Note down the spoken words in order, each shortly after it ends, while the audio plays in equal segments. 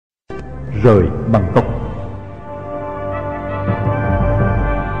rời bằng tốc.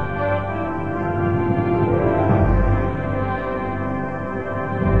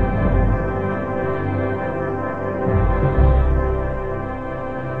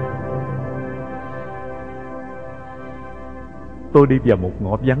 Tôi đi vào một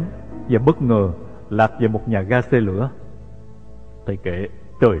ngõ vắng và bất ngờ lạc vào một nhà ga xe lửa. Thầy kệ,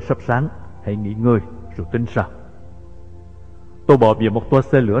 trời sắp sáng, hãy nghỉ ngơi rồi tính sao. Tôi bò vào một toa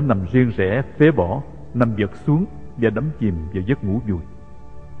xe lửa nằm riêng rẽ, phế bỏ, nằm vật xuống và đắm chìm vào giấc ngủ vùi.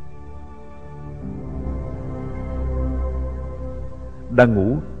 Đang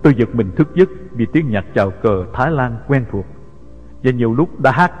ngủ, tôi giật mình thức giấc vì tiếng nhạc chào cờ Thái Lan quen thuộc, và nhiều lúc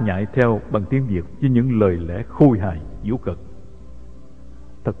đã hát nhại theo bằng tiếng Việt với những lời lẽ khôi hài, giễu cợt.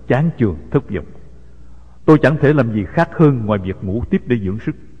 Thật chán chường, thất vọng. Tôi chẳng thể làm gì khác hơn ngoài việc ngủ tiếp để dưỡng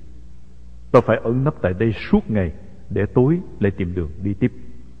sức. Tôi phải ẩn nấp tại đây suốt ngày để tối lại tìm đường đi tiếp.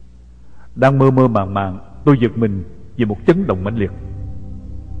 Đang mơ mơ màng màng, tôi giật mình vì một chấn động mãnh liệt.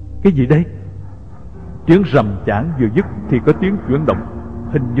 Cái gì đây? Tiếng rầm chảng vừa dứt thì có tiếng chuyển động.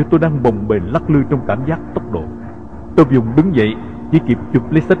 Hình như tôi đang bồng bềnh lắc lư trong cảm giác tốc độ. Tôi vùng đứng dậy, chỉ kịp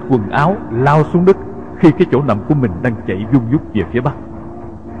chụp lấy xách quần áo lao xuống đất khi cái chỗ nằm của mình đang chạy vun vút về phía bắc.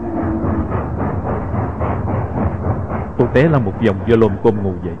 Tôi té ra một vòng do lồm cồm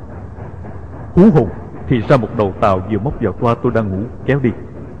ngồi dậy. Hú hồn thì ra một đầu tàu vừa móc vào toa tôi đang ngủ kéo đi.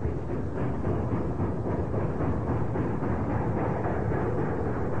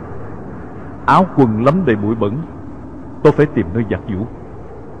 Áo quần lấm đầy bụi bẩn. Tôi phải tìm nơi giặt giũ.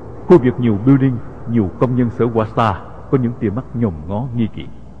 Khu vực nhiều building, nhiều công nhân sở qua xa, có những tia mắt nhòm ngó nghi kỵ.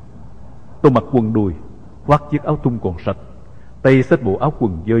 Tôi mặc quần đùi, khoác chiếc áo thun còn sạch, tay xách bộ áo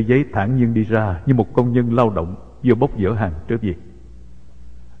quần dơ giấy thản nhiên đi ra như một công nhân lao động vừa bốc dỡ hàng trở về.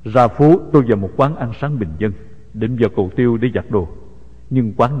 Ra phố, tôi vào một quán ăn sáng bình dân, định vào cầu tiêu để giặt đồ,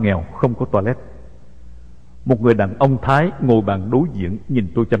 nhưng quán nghèo không có toilet. Một người đàn ông Thái ngồi bàn đối diện nhìn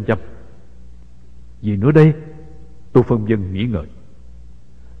tôi chăm chăm. Gì nữa đây? Tôi phân vân nghĩ ngợi.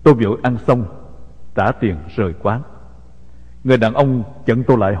 Tôi vội ăn xong, trả tiền rời quán. Người đàn ông chặn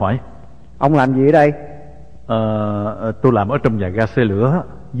tôi lại hỏi: Ông làm gì ở đây? Tôi làm ở trong nhà ga xe lửa.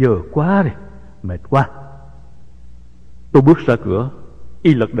 Giờ quá đi, mệt quá. Tôi bước ra cửa,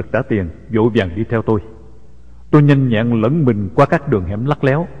 y lật đật trả tiền, vội vàng đi theo tôi. Tôi nhanh nhẹn lẫn mình qua các đường hẻm lắt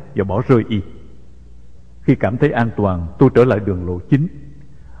léo và bỏ rơi y. Khi cảm thấy an toàn, tôi trở lại đường lộ chính.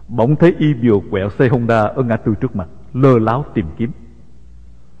 Bỗng thấy y vừa quẹo xe Honda ở ngã tư trước mặt, lơ láo tìm kiếm.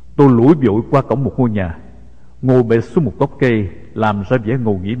 Tôi lủi vội qua cổng một ngôi nhà, ngồi bệt xuống một gốc cây, làm ra vẻ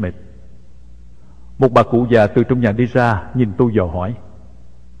ngầu nghỉ mệt. Một bà cụ già từ trong nhà đi ra, nhìn tôi dò hỏi.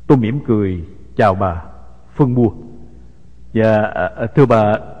 Tôi mỉm cười chào bà, phân bua: Dạ, thưa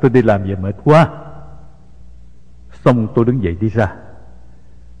bà, tôi đi làm về mệt quá. Xong tôi đứng dậy đi ra.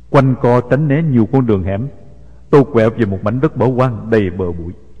 Quanh co tránh né nhiều con đường hẻm, tôi quẹo về một mảnh đất bỏ hoang đầy bờ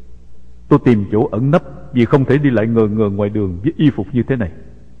bụi. Tôi tìm chỗ ẩn nấp vì không thể đi lại ngờ ngờ ngoài đường với y phục như thế này.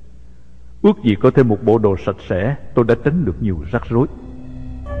 Ước gì có thêm một bộ đồ sạch sẽ, tôi đã tránh được nhiều rắc rối.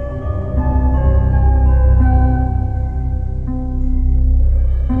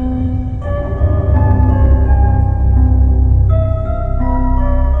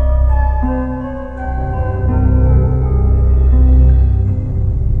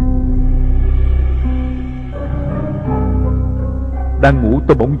 Đang ngủ,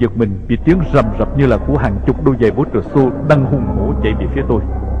 tôi bỗng giật mình vì tiếng rầm rập như là của hàng chục đôi giày bốt trượt xô đang hùng hổ chạy về phía tôi.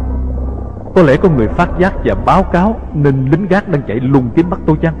 Có lẽ có người phát giác và báo cáo nên lính gác đang chạy lùng kiếm bắt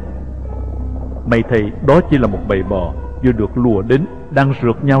tôi chăng? May thầy, đó chỉ là một bầy bò vừa được lùa đến, đang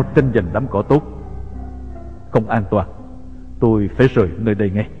rượt nhau tranh giành đám cỏ tốt. Không an toàn, tôi phải rời nơi đây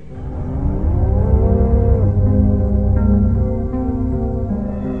ngay.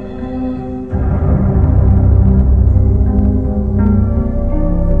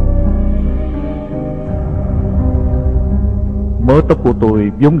 Mớ tóc của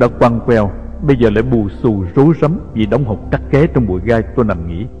tôi vốn đã quăn queo, bây giờ lại bù xù rối rắm vì đống hột cắt ké trong bụi gai tôi nằm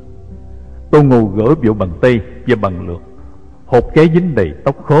nghỉ. Tôi ngồi gỡ vội bằng tay và bằng lượt. Hột ké dính đầy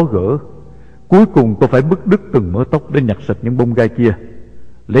tóc khó gỡ. Cuối cùng tôi phải bứt đứt từng mớ tóc để nhặt sạch những bông gai kia.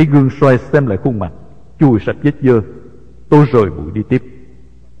 Lấy gương soi xem lại khuôn mặt, chùi sạch vết dơ. Tôi rời bụi đi tiếp.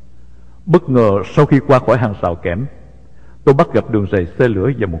 Bất ngờ sau khi qua khỏi hàng rào kẽm, tôi bắt gặp đường rầy xe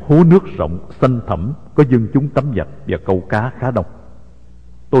lửa và một hố nước rộng xanh thẳm có dân chúng tắm giặt và câu cá khá đông.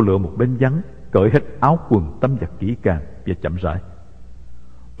 Tôi lựa một bến vắng, cởi hết áo quần tắm giặt kỹ càng và chậm rãi.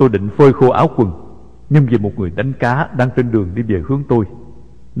 Tôi định phơi khô áo quần, nhưng vì một người đánh cá đang trên đường đi về hướng tôi,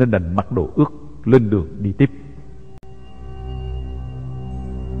 nên đành mặc đồ ướt lên đường đi tiếp.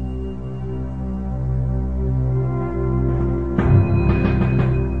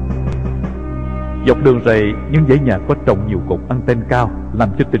 Dọc đường rầy, những dãy nhà có trồng nhiều cột anten cao làm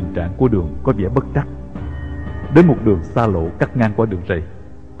cho tình trạng của đường có vẻ bất trắc. Đến một đường xa lộ cắt ngang qua đường rầy,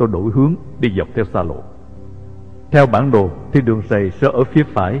 tôi đổi hướng đi dọc theo xa lộ. Theo bản đồ thì đường rầy sẽ ở phía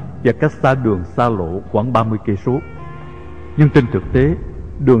phải và cách xa đường xa lộ khoảng 30 cây số. Nhưng trên thực tế,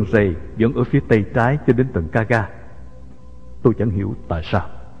 đường rầy vẫn ở phía tây trái cho đến tận Kaga. Tôi chẳng hiểu tại sao.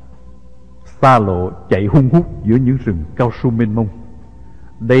 Xa lộ chạy hun hút giữa những rừng cao su mênh mông.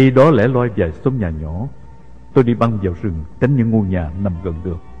 Đây đó lẻ loi vài xóm nhà nhỏ. Tôi đi băng vào rừng tránh những ngôi nhà nằm gần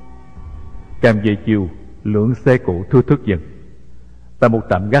đường. Càng về chiều, lượng xe cộ thưa thớt dần. Tại một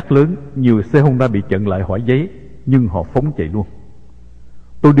trạm gác lớn, nhiều xe Honda bị chặn lại hỏi giấy, nhưng họ phóng chạy luôn.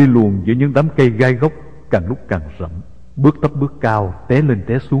 Tôi đi luồn giữa những đám cây gai góc càng lúc càng rậm, bước thấp bước cao, té lên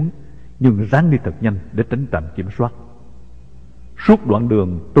té xuống, nhưng ráng đi thật nhanh để tránh trạm kiểm soát. Suốt đoạn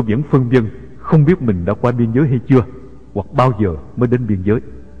đường tôi vẫn phân vân, không biết mình đã qua biên giới hay chưa, hoặc bao giờ mới đến biên giới.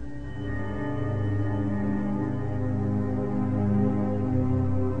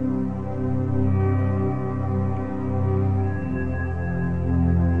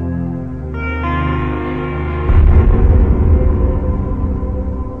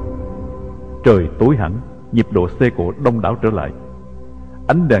 Trời tối hẳn, nhịp độ xe cộ đông đảo trở lại.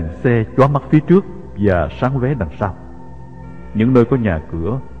 Ánh đèn xe chóa mắt phía trước và sáng lóe đằng sau. Những nơi có nhà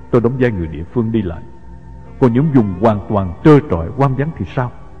cửa, tôi đóng vai người địa phương đi lại. Còn những vùng hoàn toàn trơ trọi hoang vắng thì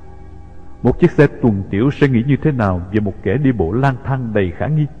sao? Một chiếc xe tuần tiểu sẽ nghĩ như thế nào về một kẻ đi bộ lang thang đầy khả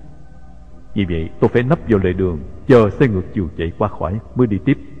nghi? Vì vậy tôi phải nấp vào lề đường, chờ xe ngược chiều chạy qua khỏi mới đi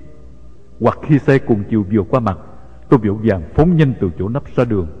tiếp. Hoặc khi xe cùng chiều vừa qua mặt, tôi vội vàng phóng nhanh từ chỗ nấp ra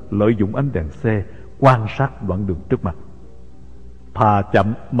đường, lợi dụng ánh đèn xe quan sát đoạn đường trước mặt. Thà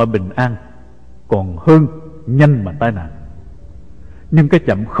chậm mà bình an, còn hơn nhanh mà tai nạn. Nhưng cái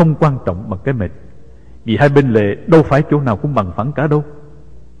chậm không quan trọng bằng cái mệt, vì hai bên lề đâu phải chỗ nào cũng bằng phẳng cả đâu.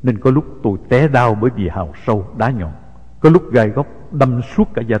 Nên có lúc tôi té đau bởi vì hào sâu đá nhọn, có lúc gai góc đâm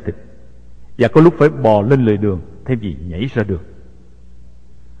suốt cả da thịt, và có lúc phải bò lên lề đường thay vì nhảy ra đường.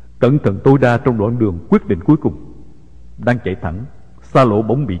 Cẩn thận tối đa trong đoạn đường quyết định cuối cùng. Đang chạy thẳng, xa lộ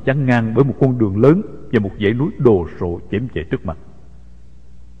bỗng bị chắn ngang bởi một con đường lớn và một dãy núi đồ sộ chễm chệ trước mặt.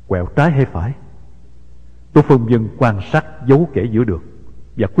 Quẹo trái hay phải? Tôi phân vân quan sát dấu kẻ giữa đường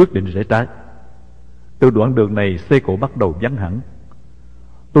và quyết định rẽ trái. Từ đoạn đường này xe cộ bắt đầu vắng hẳn.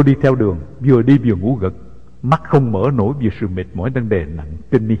 Tôi đi theo đường, vừa đi vừa ngủ gật, mắt không mở nổi vì sự mệt mỏi đang đè nặng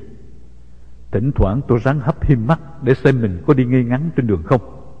trên mi. Thỉnh thoảng tôi ráng hấp him mắt để xem mình có đi ngay ngắn trên đường không.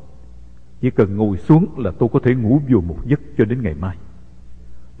 Chỉ cần ngồi xuống là tôi có thể ngủ vừa một giấc cho đến ngày mai.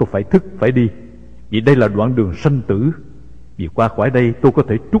 Tôi phải thức phải đi, vì đây là đoạn đường sanh tử. Vì qua khỏi đây tôi có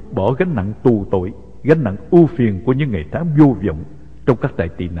thể trút bỏ gánh nặng tù tội, gánh nặng ưu phiền của những ngày tháng vô vọng trong các trại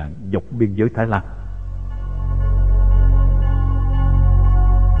tị nạn dọc biên giới Thái Lan.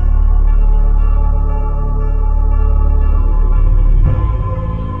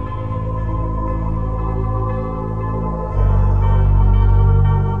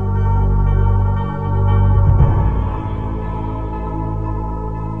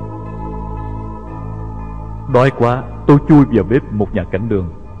 Đói quá, tôi chui vào bếp một nhà cảnh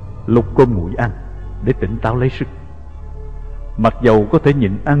đường, lục cơm nguội ăn để tỉnh táo lấy sức. Mặc dầu có thể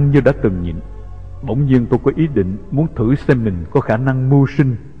nhịn ăn như đã từng nhịn, bỗng nhiên tôi có ý định muốn thử xem mình có khả năng mưu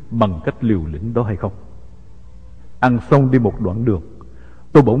sinh bằng cách liều lĩnh đó hay không. Ăn xong đi một đoạn đường,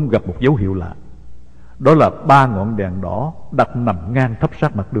 tôi bỗng gặp một dấu hiệu lạ. Đó là 3 ngọn đèn đỏ đặt nằm ngang thấp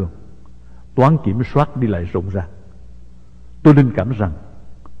sát mặt đường. Toán kiểm soát đi lại rộn ràng. Tôi linh cảm rằng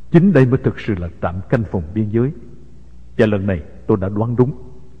chính đây mới thực sự là trạm canh phòng biên giới. Và lần này tôi đã đoán đúng.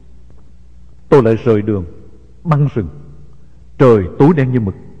 Tôi lại rời đường, băng rừng. Trời tối đen như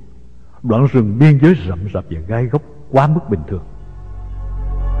mực. Đoạn rừng biên giới rậm rạp và gai góc quá mức bình thường.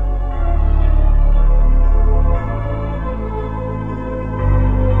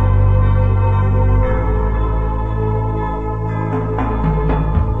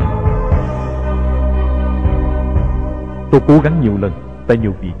 Tôi cố gắng nhiều lần tại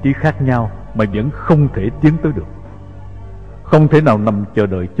nhiều vị trí khác nhau mà vẫn không thể tiến tới được. Không thể nào nằm chờ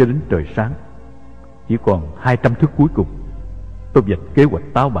đợi cho đến trời sáng. Chỉ còn 200 thước cuối cùng, tôi vạch kế hoạch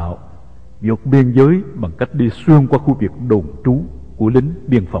táo bạo vượt biên giới bằng cách đi xuyên qua khu vực đồn trú của lính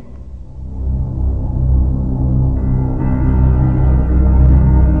biên phòng.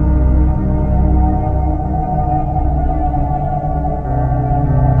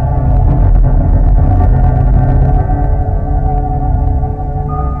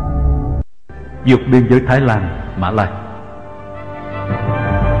 Vượt biên giới Thái Lan, Mã Lai.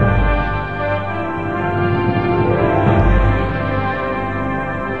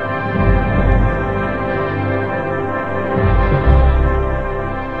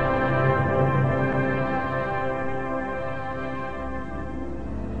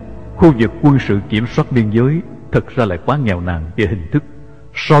 Khu vực quân sự kiểm soát biên giới thật ra lại quá nghèo nàn về hình thức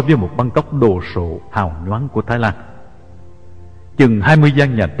so với một Bangkok đồ sộ hào nhoáng của Thái Lan. Chừng 20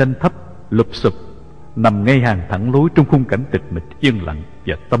 gian nhà tranh thấp lụp xụp nằm ngay hàng thẳng lối trong khung cảnh tịch mịch yên lặng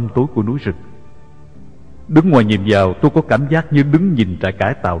và tăm tối của núi rừng. Đứng ngoài nhìn vào, tôi có cảm giác như đứng nhìn trại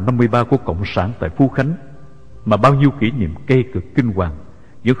cải tạo 53 của Cộng sản tại Phú Khánh, mà bao nhiêu kỷ niệm cây cực kinh hoàng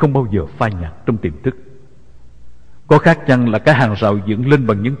vẫn không bao giờ phai nhạt trong tiềm thức. Có khác chăng là cái hàng rào dựng lên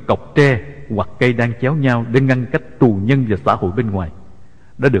bằng những cọc tre hoặc cây đang chéo nhau để ngăn cách tù nhân và xã hội bên ngoài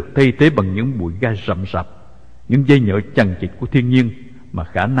đã được thay thế bằng những bụi gai rậm rạp, những dây nhợ chằng chịt của thiên nhiên mà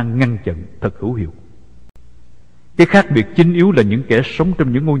khả năng ngăn chặn thật hữu hiệu. Cái khác biệt chính yếu là những kẻ sống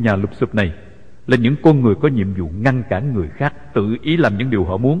trong những ngôi nhà lụp xụp này là những con người có nhiệm vụ ngăn cản người khác tự ý làm những điều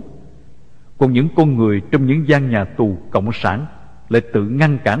họ muốn. Còn những con người trong những gian nhà tù cộng sản lại tự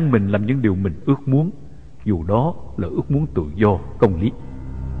ngăn cản mình làm những điều mình ước muốn, dù đó là ước muốn tự do, công lý.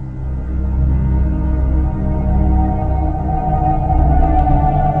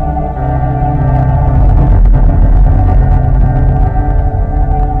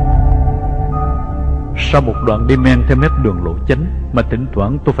 Sau một đoạn đi men theo mép đường lộ chánh mà thỉnh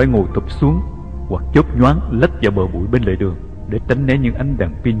thoảng tôi phải ngồi thụp xuống hoặc chớp nhoáng lách vào bờ bụi bên lề đường để tránh né những ánh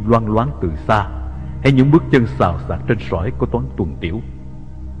đèn pin loang loáng từ xa hay những bước chân xào xạc trên sỏi của toán tuần tiểu.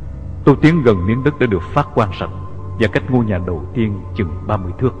 Tôi tiến gần miếng đất đã được phát quang sạch và cách ngôi nhà đầu tiên chừng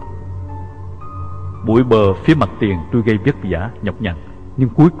 30 thước. Bụi bờ phía mặt tiền tôi gây vất vả nhọc nhằn, nhưng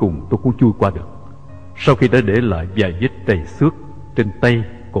cuối cùng tôi cũng chui qua được, sau khi đã để lại vài vết trầy xước trên tay,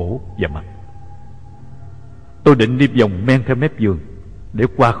 cổ và mặt. Tôi định đi vòng men theo mép vườn để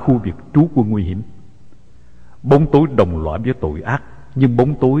qua khu vực trú quân nguy hiểm. Bóng tối đồng lõa với tội ác, nhưng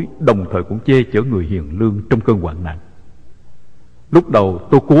bóng tối đồng thời cũng che chở người hiền lương trong cơn hoạn nạn. Lúc đầu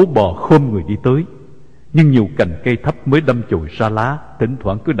tôi cố bò khom người đi tới, nhưng nhiều cành cây thấp mới đâm chồi ra lá thỉnh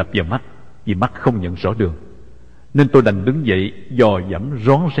thoảng cứ đập vào mắt, vì mắt không nhận rõ đường, nên tôi đành đứng dậy dò dẫm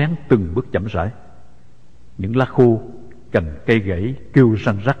rón rén từng bước chậm rãi. Những lá khô, cành cây gãy kêu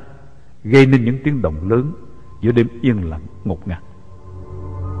răng rắc, gây nên những tiếng động lớn giữa đêm yên lặng ngột ngạt.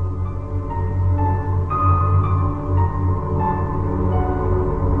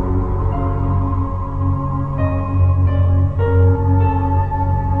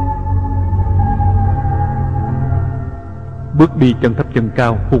 Bước đi chân thấp chân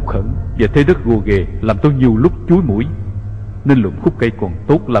cao, hụt hẫng và thế đất gồ ghề làm tôi nhiều lúc chúi mũi, nên lượm khúc cây còn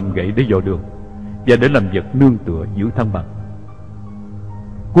tốt làm gậy để dò đường và để làm vật nương tựa giữ thăng bằng.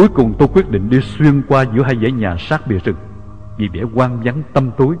 Cuối cùng tôi quyết định đi xuyên qua giữa hai dãy nhà sát bìa rừng, vì vẻ hoang vắng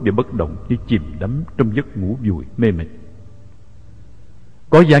tăm tối và bất động như chìm đắm trong giấc ngủ vùi mê mệt.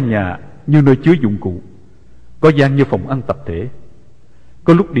 Có gian nhà như nơi chứa dụng cụ, có gian như phòng ăn tập thể.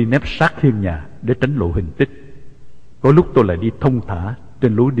 Có lúc đi nép sát hiên nhà để tránh lộ hình tích, có lúc tôi lại đi thông thả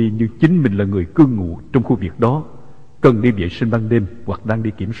trên lối đi như chính mình là người cư ngụ trong khu vực đó, cần đi vệ sinh ban đêm hoặc đang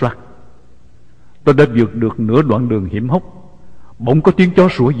đi kiểm soát. Tôi đã vượt được nửa đoạn đường hiểm hóc, bỗng có tiếng chó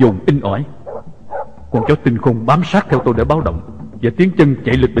sủa dồn inh ỏi. Con chó tinh khôn bám sát theo tôi để báo động, và tiếng chân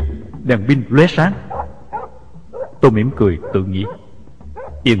chạy lịch bịch, đèn pin lóe sáng. Tôi mỉm cười tự nghĩ,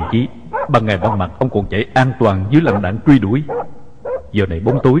 yên chí, ban ngày ban mặt ông còn chạy an toàn dưới làn đạn truy đuổi. Giờ này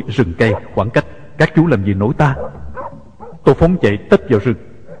bóng tối, rừng cây, khoảng cách, các chú làm gì nổi ta. Tôi phóng chạy tấp vào rừng.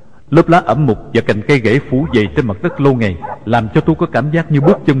 Lớp lá ẩm mục và cành cây gãy phủ dày trên mặt đất lâu ngày làm cho tôi có cảm giác như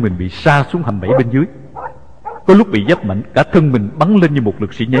bước chân mình bị sa xuống hầm bẫy bên dưới. Có lúc bị giáp mạnh, cả thân mình bắn lên như một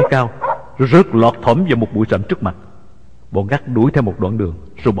lực sĩ nhảy cao, rồi rớt lọt thỏm vào một bụi rậm trước mặt. Bọn gác đuổi theo một đoạn đường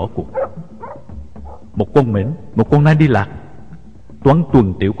rồi bỏ cuộc. Một con mển, một con nai đi lạc. Toán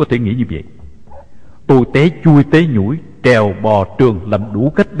tuần tiểu có thể nghĩ như vậy. Tôi té chui té nhủi, trèo bò trường làm đủ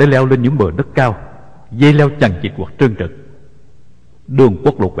cách để leo lên những bờ đất cao, dây leo chằng chịt hoặc trơn trượt. Đường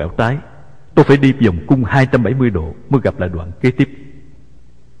quốc lộ quẹo trái, tôi phải đi vòng cung 270 độ mới gặp lại đoạn kế tiếp.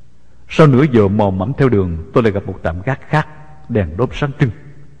 Sau nửa giờ mò mẫm theo đường, tôi lại gặp một trạm gác khác, đèn đốp sáng trưng.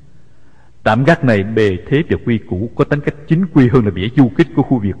 Trạm gác này bề thế và quy củ, có tính cách chính quy hơn là vẻ du kích của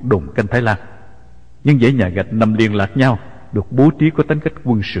khu vực đồn canh Thái Lan. Nhưng dãy nhà gạch nằm liền lạc nhau, được bố trí có tính cách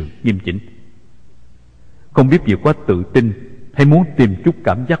quân sự nghiêm chỉnh. Không biết vì quá tự tin hay muốn tìm chút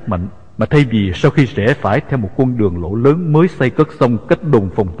cảm giác mạnh, mà thay vì sau khi rẽ phải theo một con đường lỗ lớn mới xây cất xong cách đồn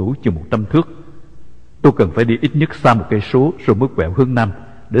phòng thủ chừng 100 thước, tôi cần phải đi ít nhất xa 1 cây số rồi mới quẹo hướng nam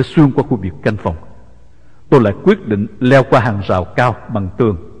để xuyên qua khu vực canh phòng. Tôi lại quyết định leo qua hàng rào cao bằng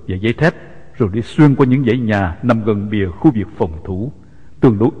tường và giấy thép, rồi đi xuyên qua những dãy nhà nằm gần bìa khu vực phòng thủ,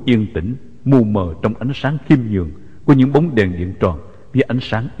 tương đối yên tĩnh, mù mờ trong ánh sáng khiêm nhường của những bóng đèn điện tròn với ánh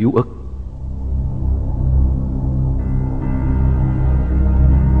sáng yếu ớt.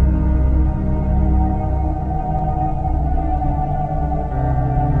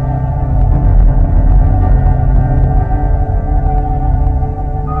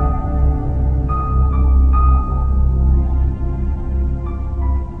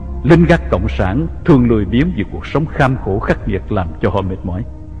 Lính gác cộng sản thường lười biếng vì cuộc sống kham khổ khắc nghiệt làm cho họ mệt mỏi.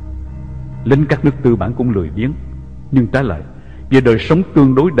 Lính các nước tư bản cũng lười biếng, nhưng trái lại, vì đời sống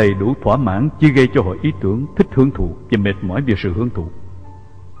tương đối đầy đủ thỏa mãn chỉ gây cho họ ý tưởng thích hưởng thụ và mệt mỏi vì sự hưởng thụ.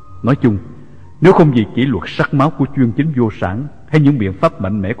 Nói chung, nếu không vì kỷ luật sắc máu của chuyên chính vô sản hay những biện pháp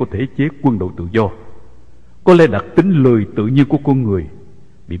mạnh mẽ của thể chế quân đội tự do, có lẽ đặc tính lười tự nhiên của con người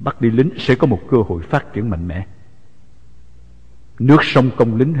bị bắt đi lính sẽ có một cơ hội phát triển mạnh mẽ. Nước sông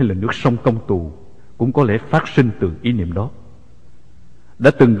công lính hay là nước sông công tù cũng có lẽ phát sinh từ ý niệm đó.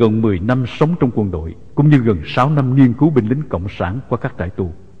 Đã từng gần 10 năm sống trong quân đội, cũng như gần 6 năm nghiên cứu binh lính cộng sản qua các trại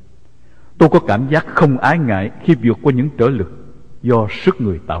tù, tôi có cảm giác không ái ngại khi vượt qua những trở lực do sức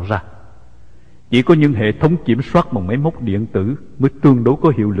người tạo ra. Chỉ có những hệ thống kiểm soát bằng máy móc điện tử mới tương đối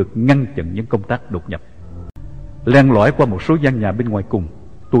có hiệu lực ngăn chặn những công tác đột nhập. Len lỏi qua một số gian nhà bên ngoài cùng,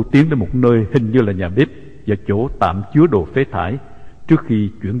 tôi tiến đến một nơi hình như là nhà bếp và chỗ tạm chứa đồ phế thải trước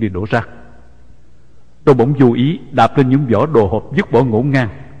khi chuyển đi đổ rác. Tôi bỗng vô ý đạp lên những vỏ đồ hộp vứt bỏ ngổn ngang.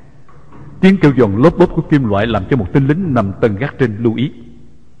 Tiếng kêu giòn lốp bốp của kim loại làm cho một tên lính nằm tầng gác trên lưu ý.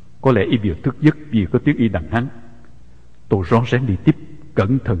 Có lẽ y vừa thức giấc vì có tiếng y đằng hắn. Tôi rón rén đi tiếp,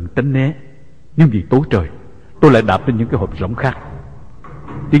 cẩn thận tránh né, nhưng vì tối trời, tôi lại đạp lên những cái hộp rỗng khác.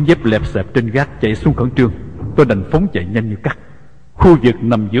 Tiếng dép lẹp xẹp trên gác chạy xuống khẩn trương. Tôi đành phóng chạy nhanh như cắt. Khu vực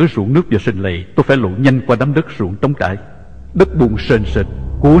nằm giữa ruộng nước và sình lầy, tôi phải lội nhanh qua đám đất ruộng trống trải. Đất bùn sền sệt,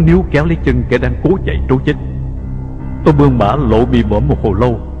 cố níu kéo lấy chân kẻ đang cố chạy trốn chết. Tôi bươn bả lộ bị bõm một hồi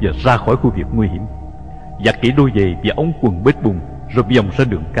lâu và ra khỏi khu vực nguy hiểm. Giặt kỹ đôi giày và ống quần bết bùn, rồi vòng ra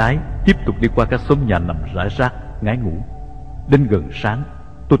đường cái, tiếp tục đi qua các xóm nhà nằm rải rác, ngái ngủ. Đến gần sáng,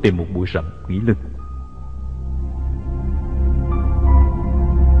 tôi tìm một bụi rậm nghỉ lưng.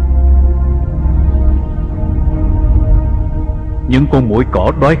 Những con muỗi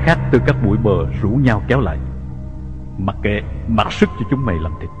cỏ đói khát từ các bụi bờ rủ nhau kéo lại. Mặc kệ, mặc sức cho chúng mày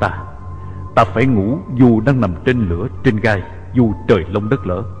làm thịt ta. Ta phải ngủ dù đang nằm trên lửa, trên gai, dù trời lông đất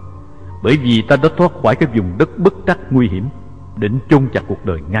lở. Bởi vì ta đã thoát khỏi cái vùng đất bất trắc nguy hiểm, định chôn chặt cuộc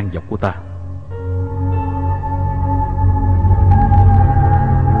đời ngang dọc của ta.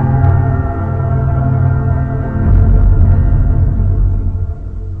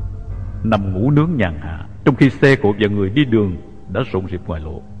 Nằm ngủ nướng nhàn hạ, trong khi xe cộ và người đi đường đã rộn rịp ngoài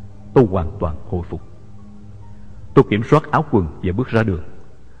lộ, tôi hoàn toàn hồi phục. Tôi kiểm soát áo quần và bước ra đường,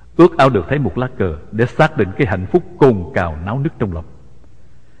 ước ao được thấy một lá cờ để xác định cái hạnh phúc cồn cào náo nức trong lòng.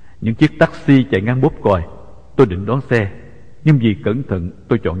 Những chiếc taxi chạy ngang bóp còi. Tôi định đón xe, nhưng vì cẩn thận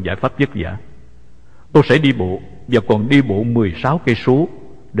tôi chọn giải pháp vất vả. Tôi sẽ đi bộ, và còn đi bộ 16 cây số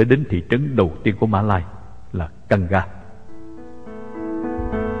để đến thị trấn đầu tiên của Mã Lai là Kanga.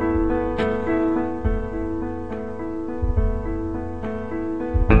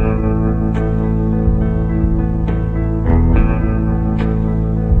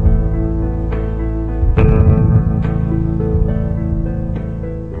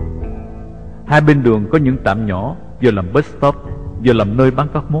 Hai bên đường có những trạm nhỏ, vừa làm bus stop, vừa làm nơi bán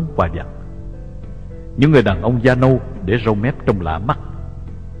các món quà vặt. Những người đàn ông da nâu để râu mép trông lạ mắt.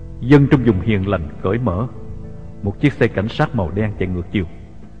 Dân trong vùng hiền lành cởi mở. Một chiếc xe cảnh sát màu đen chạy ngược chiều.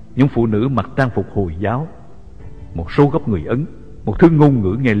 Những phụ nữ mặc trang phục Hồi giáo. Một số gốc người Ấn, một thứ ngôn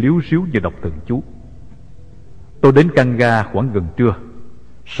ngữ nghe líu ríu như đọc thần chú. Tôi đến Kanga khoảng gần trưa.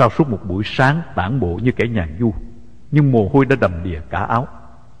 Sau suốt một buổi sáng tản bộ như kẻ nhàn du, nhưng mồ hôi đã đầm đìa cả áo.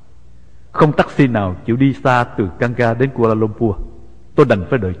 Không taxi nào chịu đi xa từ Kanga đến Kuala Lumpur. Tôi đành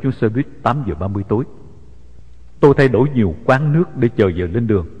phải đợi chuyến xe buýt 8 giờ 30 tối. Tôi thay đổi nhiều quán nước để chờ giờ lên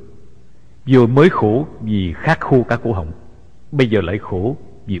đường. Vừa mới khổ vì khát khô cả cổ họng, bây giờ lại khổ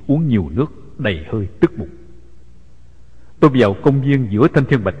vì uống nhiều nước đầy hơi tức bụng. Tôi vào công viên giữa thanh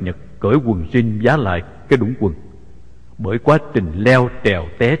thiên bạch nhật, cởi quần jean vá lại cái đũng quần. Bởi quá trình leo trèo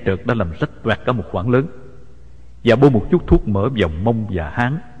té trượt đã làm rách toạc cả một khoảng lớn, và bôi một chút thuốc mỡ vào mông và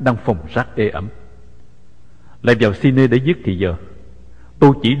háng đang phòng rác ê ẩm. Lại vào cine để giết thì giờ.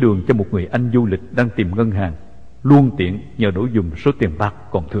 Tôi chỉ đường cho một người anh du lịch đang tìm ngân hàng, luôn tiện nhờ đổ dùm số tiền bạc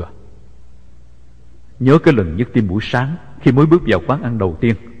còn thừa. Nhớ cái lần nhức tim buổi sáng khi mới bước vào quán ăn đầu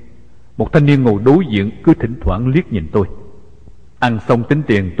tiên. Một thanh niên ngồi đối diện cứ thỉnh thoảng liếc nhìn tôi. Ăn xong tính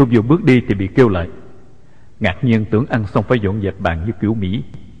tiền, tôi vừa bước đi thì bị kêu lại. Ngạc nhiên tưởng ăn xong phải dọn dẹp bàn như kiểu Mỹ.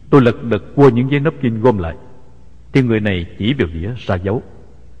 Tôi lật đật qua những giấy napkin gom lại, thì người này chỉ vào đĩa ra dấu.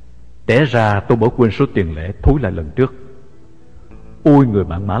 Té ra tôi bỏ quên số tiền lẻ thối lại lần trước. Ôi người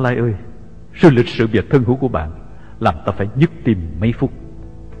bạn Mã Lai ơi, sự lịch sự và thân hữu của bạn làm ta phải nhức tim mấy phút.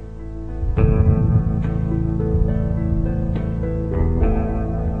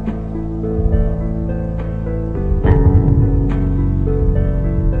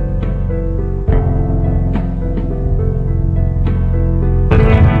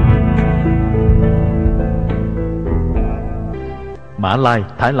 Mã Lai,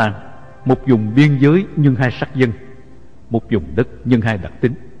 Thái Lan, một vùng biên giới nhưng hai sắc dân, một vùng đất nhưng hai đặc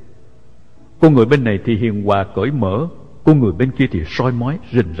tính. Con người bên này thì hiền hòa cởi mở, con người bên kia thì soi mói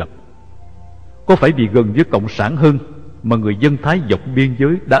rình rập. Có phải vì gần với cộng sản hơn mà người dân Thái dọc biên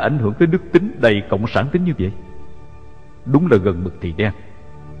giới đã ảnh hưởng tới đức tính đầy cộng sản tính như vậy? Đúng là gần mực thì đen.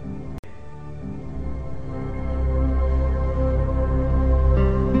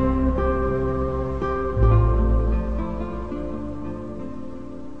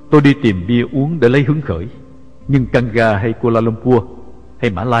 Tôi đi tìm bia uống để lấy hứng khởi, nhưng Kanga hay Kuala Lumpur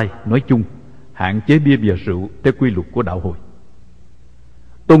hay Mã Lai nói chung hạn chế bia và rượu theo quy luật của đạo hồi.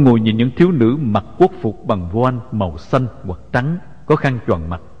 Tôi ngồi nhìn những thiếu nữ mặc quốc phục bằng voan màu xanh hoặc trắng, có khăn choàng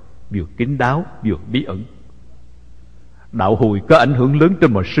mặt, vừa kín đáo vừa bí ẩn. Đạo hồi có ảnh hưởng lớn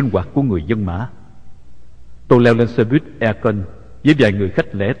trên mọi sinh hoạt của người dân Mã. Tôi leo lên xe buýt Aircon với vài người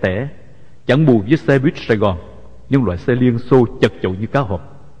khách lẻ tẻ, chẳng bù với xe buýt Sài Gòn, những loại xe liên xô chật chội như cá hộp,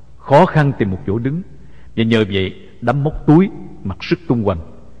 khó khăn tìm một chỗ đứng, và nhờ vậy đắm móc túi, mặc sức tung hoành,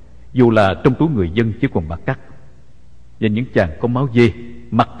 dù là trong túi người dân chỉ còn bạc cắt. Và những chàng có máu dê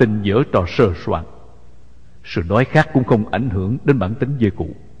mặc tình dở trò sờ soạng. Sự đói khát cũng không ảnh hưởng đến bản tính dê cụ.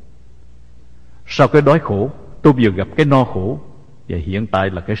 Sau cái đói khổ, tôi vừa gặp cái no khổ, và hiện tại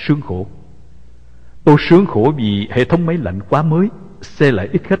là cái sướng khổ. Tôi sướng khổ vì hệ thống máy lạnh quá mới, xe lại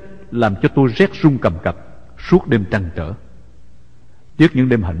ít khách, làm cho tôi rét run cầm cập suốt đêm trăn trở. Tiếc những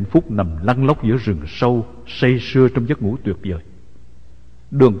đêm hạnh phúc nằm lăn lóc giữa rừng sâu, say sưa trong giấc ngủ tuyệt vời.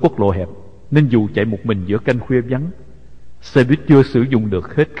 Đường quốc lộ hẹp nên dù chạy một mình giữa canh khuya vắng, xe buýt chưa sử dụng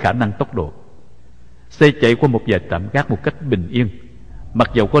được hết khả năng tốc độ. Xe chạy qua một vài trạm gác một cách bình yên, mặc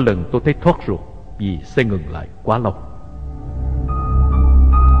dầu có lần tôi thấy thoát ruột vì xe ngừng lại quá lâu.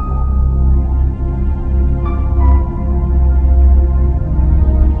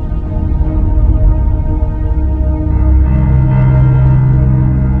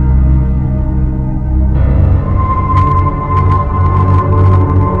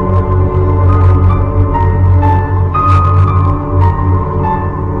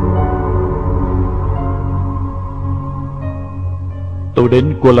 Tôi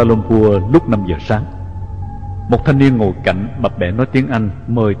đến Kuala Lumpur lúc 5 giờ sáng. Một thanh niên ngồi cạnh bập bẹ nói tiếng Anh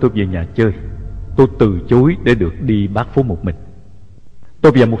mời tôi về nhà chơi. Tôi từ chối để được đi bát phố một mình.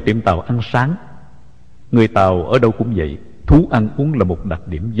 Tôi vào một tiệm tàu ăn sáng. Người Tàu ở đâu cũng vậy, thú ăn uống là một đặc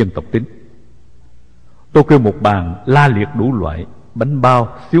điểm dân tộc tính. Tôi kêu một bàn la liệt đủ loại, bánh bao,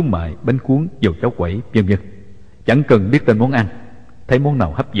 xíu mại, bánh cuốn, dầu cháo quẩy, vân vân. Chẳng cần biết tên món ăn, thấy món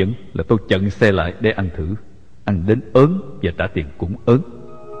nào hấp dẫn là tôi chặn xe lại để ăn thử. Ăn đến ớn và trả tiền cũng ớn.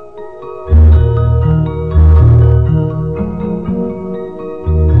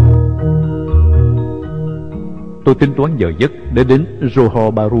 Tôi tính toán giờ giấc để đến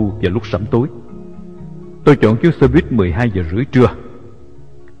Johor Bahru vào lúc sẩm tối. Tôi chọn chuyến xe buýt 12 giờ rưỡi trưa.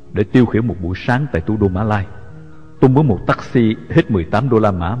 Để tiêu khiển một buổi sáng tại thủ đô Mã Lai, tôi mướn một taxi hết 18 đô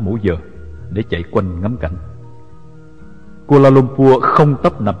la Mã mỗi giờ để chạy quanh ngắm cảnh. Kuala Lumpur không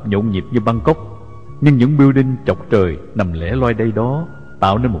tấp nập nhộn nhịp như Bangkok, nhưng những building chọc trời nằm lẻ loi đây đó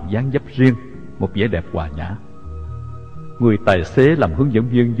tạo nên một dáng dấp riêng, một vẻ đẹp hòa nhã. Người tài xế làm hướng dẫn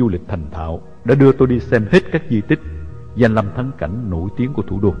viên du lịch thành thạo đã đưa tôi đi xem hết các di tích, danh lam thắng cảnh nổi tiếng của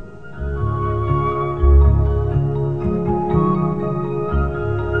thủ đô.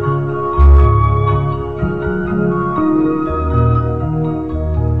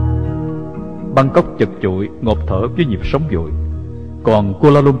 Bangkok chật chội ngộp thở với nhịp sống vội, còn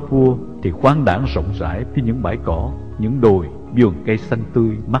Kuala Lumpur thì khoáng đãng rộng rãi với những bãi cỏ, những đồi, vườn cây xanh tươi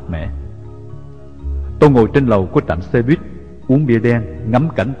mát mẻ. Tôi ngồi trên lầu của trạm xe buýt, uống bia đen, ngắm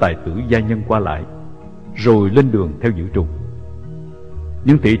cảnh tài tử gia nhân qua lại, rồi lên đường theo dự trù.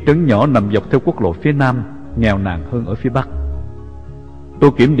 Những thị trấn nhỏ nằm dọc theo quốc lộ phía nam nghèo nàn hơn ở phía bắc.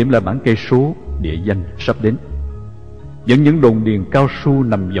 Tôi kiểm điểm lại bảng cây số, địa danh sắp đến. Vẫn những đồn điền cao su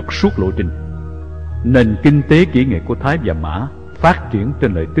nằm dọc suốt lộ trình. Nền kinh tế kỹ nghệ của Thái và Mã phát triển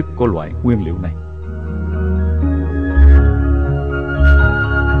trên lợi tức của loại nguyên liệu này.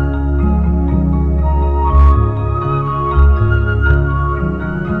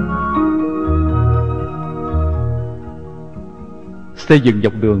 Xe dừng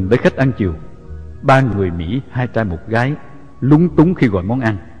dọc đường để khách ăn chiều. 3 người Mỹ, 2 trai 1 gái, lúng túng khi gọi món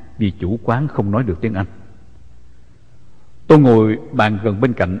ăn vì chủ quán không nói được tiếng Anh. Tôi ngồi bàn gần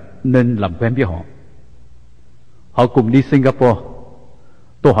bên cạnh nên làm quen với họ. Họ cùng đi Singapore.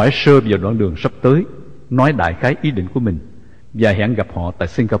 Tôi hỏi sơ vào đoạn đường sắp tới, nói đại khái ý định của mình và hẹn gặp họ tại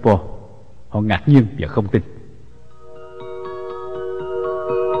Singapore. Họ ngạc nhiên và không tin.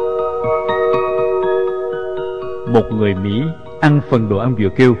 Một người Mỹ ăn phần đồ ăn vừa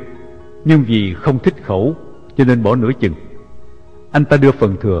kêu, nhưng vì không thích khẩu cho nên bỏ nửa chừng. Anh ta đưa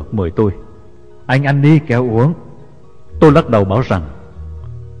phần thừa mời tôi. Anh ăn đi kẻo uống. Tôi lắc đầu bảo rằng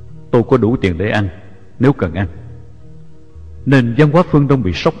tôi có đủ tiền để ăn nếu cần ăn. Nền văn hóa phương Đông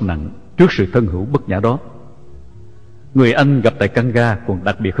bị sốc nặng trước sự thân hữu bất nhã đó. Người Anh gặp tại căn ga còn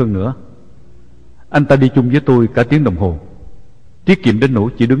đặc biệt hơn nữa. Anh ta đi chung với tôi cả tiếng đồng hồ, tiết kiệm đến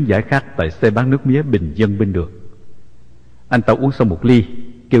nỗi chỉ đứng giải khát tại xe bán nước mía bình dân bên đường. Anh ta uống xong một ly,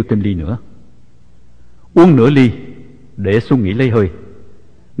 kêu thêm ly nữa. Uống nửa ly, để xuống nghỉ lấy hơi.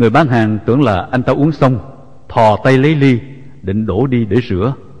 Người bán hàng tưởng là anh ta uống xong, thò tay lấy ly, định đổ đi để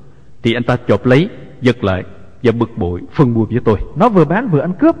rửa, thì anh ta chộp lấy, giật lại và bực bội phân bua với tôi. Nó vừa bán vừa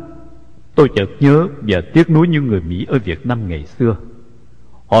ăn cướp. Tôi chợt nhớ và tiếc nuối những người Mỹ ở Việt Nam ngày xưa.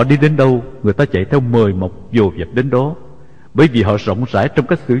 Họ đi đến đâu, người ta chạy theo mời mọc dồn dập đến đó, bởi vì họ rộng rãi trong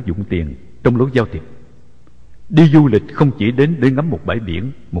cách sử dụng tiền, trong lối giao tiếp. Đi du lịch không chỉ đến để ngắm một bãi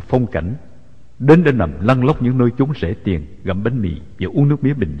biển, một phong cảnh, đến để nằm lăn lóc những nơi chốn rẻ tiền, gặm bánh mì và uống nước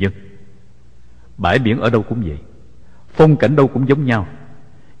mía bình dân. Bãi biển ở đâu cũng vậy, phong cảnh đâu cũng giống nhau.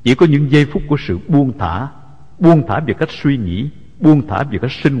 Chỉ có những giây phút của sự buông thả về cách suy nghĩ, buông thả về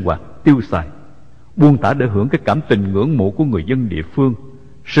cách sinh hoạt, tiêu xài, buông thả để hưởng cái cảm tình ngưỡng mộ của người dân địa phương,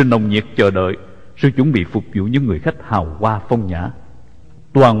 sự nồng nhiệt chờ đợi, sự chuẩn bị phục vụ những người khách hào hoa phong nhã.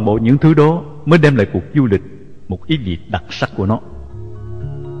 Toàn bộ những thứ đó mới đem lại cuộc du lịch một ý vị đặc sắc của nó.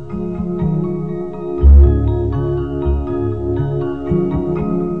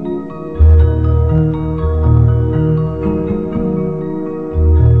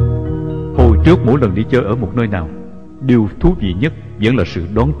 Hồi trước mỗi lần đi chơi ở một nơi nào, điều thú vị nhất vẫn là sự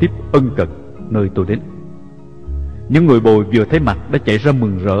đón tiếp ân cần nơi tôi đến. Những người bồi vừa thấy mặt đã chạy ra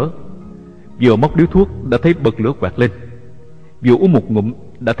mừng rỡ, vừa móc điếu thuốc đã thấy bật lửa quạt lên, vừa uống một ngụm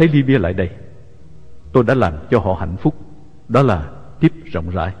đã thấy ly bia lại đầy. Tôi đã làm cho họ hạnh phúc, đó là tiếp rộng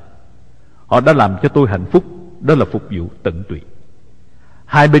rãi. Họ đã làm cho tôi hạnh phúc, đó là phục vụ tận tụy.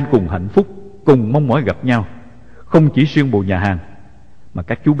 Hai bên cùng hạnh phúc, cùng mong mỏi gặp nhau. Không chỉ riêng bộ nhà hàng, mà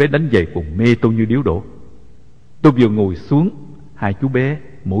các chú bé đánh giày cùng mê tôi như điếu đổ. Tôi vừa ngồi xuống, hai chú bé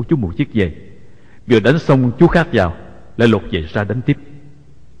mỗi chú một chiếc giày. Vừa đánh xong chú khác vào, lại lột giày ra đánh tiếp.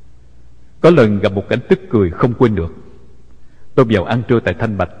 Có lần gặp một cảnh tức cười không quên được. Tôi vào ăn trưa tại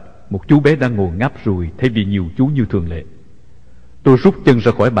Thanh Bạch, một chú bé đang ngồi ngáp ruồi thay vì nhiều chú như thường lệ. Tôi rút chân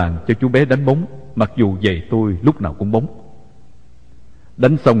ra khỏi bàn cho chú bé đánh bóng, mặc dù giày tôi lúc nào cũng bóng.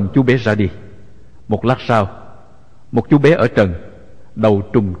 Đánh xong chú bé ra đi. Một lát sau, một chú bé ở trần, đầu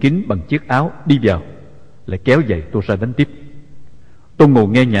trùm kín bằng chiếc áo đi vào, lại kéo giày tôi ra đánh tiếp. Tôi ngồi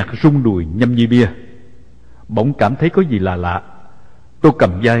nghe nhạc rung đùi nhâm nhi bia. Bỗng cảm thấy có gì lạ lạ. Tôi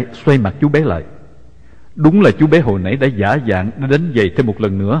cầm vai xoay mặt chú bé lại. Đúng là chú bé hồi nãy đã giả dạng để đánh giày thêm một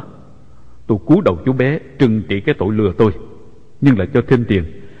lần nữa. Tôi cúi đầu chú bé trừng trị cái tội lừa tôi, nhưng lại cho thêm tiền,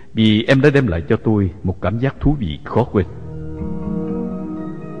 vì em đã đem lại cho tôi một cảm giác thú vị khó quên.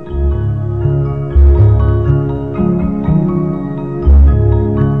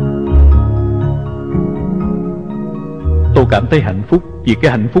 Tôi cảm thấy hạnh phúc vì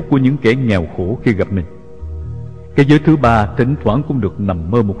cái hạnh phúc của những kẻ nghèo khổ khi gặp mình. Cái giới thứ ba thỉnh thoảng cũng được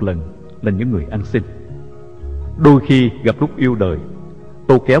nằm mơ một lần, là những người ăn xin. Đôi khi gặp lúc yêu đời,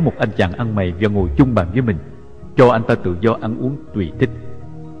 tôi kéo một anh chàng ăn mày vào ngồi chung bàn với mình, cho anh ta tự do ăn uống tùy thích.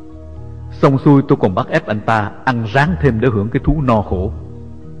 Xong xuôi tôi còn bắt ép anh ta ăn ráng thêm để hưởng cái thú no khổ.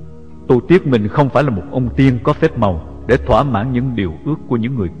 Tôi tiếc mình không phải là một ông tiên có phép màu để thỏa mãn những điều ước của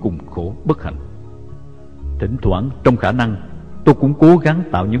những người cùng khổ bất hạnh. Thỉnh thoảng trong khả năng, tôi cũng cố gắng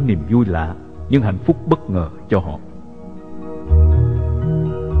tạo những niềm vui lạ, những hạnh phúc bất ngờ cho họ.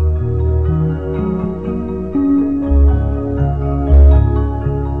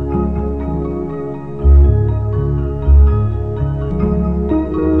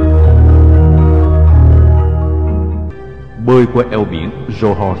 Bơi qua eo biển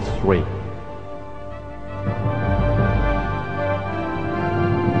Johor Strait.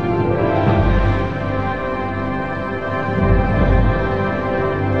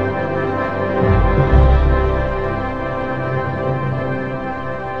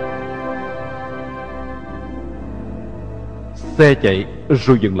 Xe chạy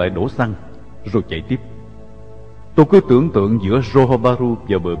rồi dừng lại đổ xăng, rồi chạy tiếp. Tôi cứ tưởng tượng giữa Johor Bahru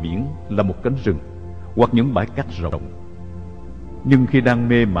và bờ biển là một cánh rừng hoặc những bãi cát rộng. Nhưng khi đang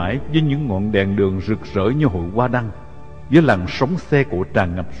mê mải với những ngọn đèn đường rực rỡ như hội hoa đăng, với làn sóng xe cộ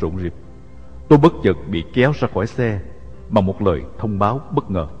tràn ngập rộn rịp, tôi bất chợt bị kéo ra khỏi xe bằng một lời thông báo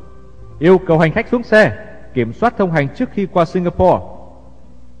bất ngờ: Yêu cầu hành khách xuống xe, kiểm soát thông hành trước khi qua Singapore.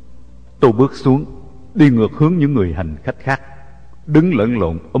 Tôi bước xuống, đi ngược hướng những người hành khách khác, đứng lẫn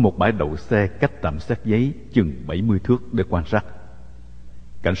lộn ở một bãi đậu xe cách trạm xét giấy chừng 70 thước để quan sát.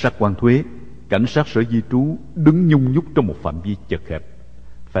 Cảnh sát quan thuế, cảnh sát sở di trú đứng nhung nhúc trong một phạm vi chật hẹp.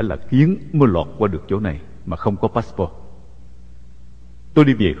 Phải là kiến mới lọt qua được chỗ này mà không có passport. Tôi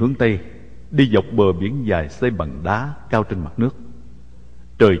đi về hướng Tây, đi dọc bờ biển dài xây bằng đá cao trên mặt nước.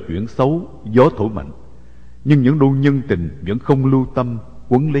 Trời chuyển xấu, gió thổi mạnh, nhưng những đôi nhân tình vẫn không lưu tâm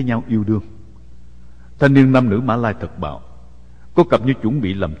quấn lấy nhau yêu đương. Thanh niên nam nữ Mã Lai thật bạo, có cặp như chuẩn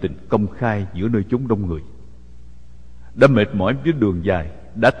bị làm tình công khai giữa nơi chốn đông người. Đã mệt mỏi với đường dài,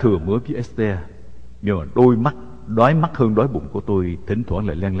 đã thừa mứa với Esther, nhưng mà đôi mắt đói mắt hơn đói bụng của tôi thỉnh thoảng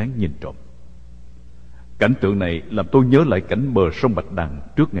lại len lén nhìn trộm. Cảnh tượng này làm tôi nhớ lại cảnh bờ sông Bạch Đằng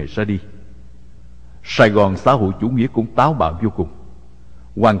trước ngày ra đi. Sài Gòn xã hội chủ nghĩa cũng táo bạo vô cùng.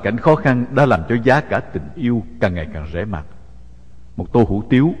 Hoàn cảnh khó khăn đã làm cho giá cả tình yêu càng ngày càng rẻ mạt. Một tô hủ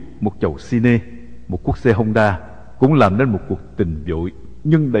tiếu, một chầu cine, một cuốc xe Honda cũng làm nên một cuộc tình vội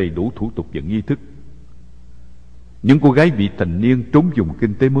nhưng đầy đủ thủ tục và nghi thức. Những cô gái vị thành niên trốn vùng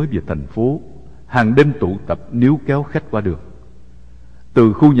kinh tế mới về thành phố, hàng đêm tụ tập níu kéo khách qua đường.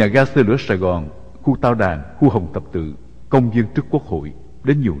 Từ khu nhà ga xe lửa Sài Gòn, khu Tao Đàn, khu Hồng Thập Tự, công viên trước Quốc hội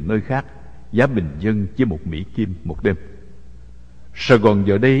đến nhiều nơi khác, giá bình dân chỉ $1 một đêm. Sài Gòn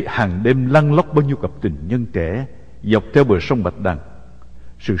giờ đây hàng đêm lăn lóc bao nhiêu cặp tình nhân trẻ dọc theo bờ sông Bạch Đằng.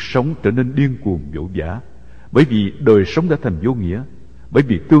 Sự sống trở nên điên cuồng vỗ vã, bởi vì đời sống đã thành vô nghĩa, bởi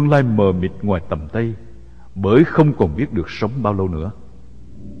vì tương lai mờ mịt ngoài tầm tay, bởi không còn biết được sống bao lâu nữa.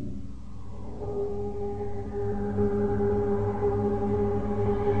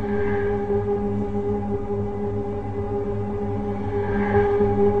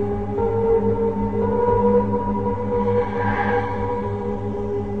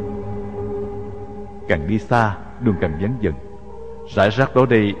 Càng đi xa, đường càng vắng dần. Rải rác đó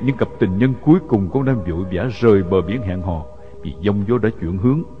đây, những cặp tình nhân cuối cùng cũng đang vội vã rời bờ biển hẹn hò, vì giông gió đã chuyển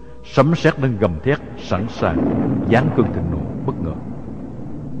hướng, sấm sét đang gầm thét, sẵn sàng giáng cơn thịnh nộ bất ngờ.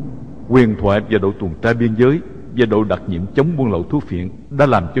 Huyền thoại và đội tuần tra biên giới và đội đặc nhiệm chống buôn lậu thuốc phiện đã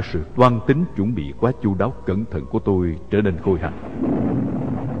làm cho sự toan tính chuẩn bị quá chu đáo cẩn thận của tôi trở nên khôi hài.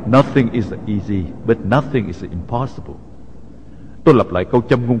 Nothing is easy, but nothing is impossible. Tôi lặp lại câu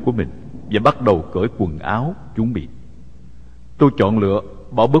châm ngôn của mình và bắt đầu cởi quần áo chuẩn bị. Tôi chọn lựa,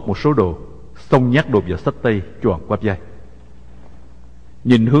 bỏ bớt một số đồ, xong nhát đồ vào xách tay choàng qua vai.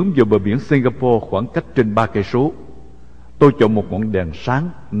 Nhìn hướng vào bờ biển Singapore khoảng cách trên 3 cây số, tôi chọn một ngọn đèn sáng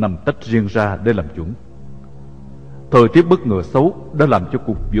nằm tách riêng ra để làm chuẩn. Thời tiết bất ngờ xấu đã làm cho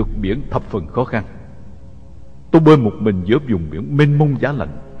cuộc vượt biển thập phần khó khăn. Tôi bơi một mình giữa vùng biển mênh mông giá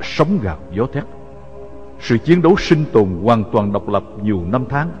lạnh, sóng gào gió thét. Sự chiến đấu sinh tồn hoàn toàn độc lập nhiều năm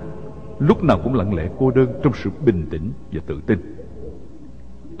tháng, lúc nào cũng lặng lẽ cô đơn trong sự bình tĩnh và tự tin.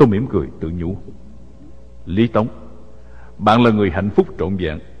 Tôi mỉm cười tự nhủ: Lý Tống, bạn là người hạnh phúc trọn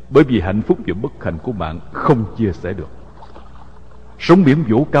vẹn, bởi vì hạnh phúc và bất hạnh của bạn không chia sẻ được. Sóng biển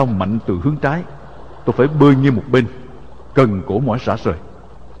vỗ cao mạnh từ hướng trái, tôi phải bơi nghiêng một bên, cần cổ mỏi rã rời.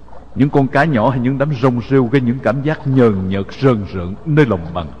 Những con cá nhỏ hay những đám rong rêu gây những cảm giác nhờn nhợt rờn rợn nơi lòng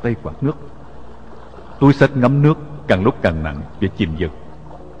bàn tay quạt nước. Túi xách ngắm nước càng lúc càng nặng và chìm dần.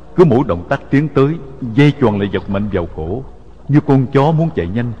 Cứ mỗi động tác tiến tới, dây choàng lại giật mạnh vào cổ, như con chó muốn chạy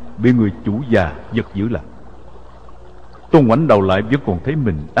nhanh bị người chủ già giật giữ lại. Tôi ngoảnh đầu lại vẫn còn thấy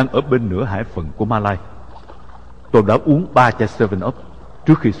mình đang ở bên nửa hải phận của Malai. Tôi đã uống 3 chai 7-Up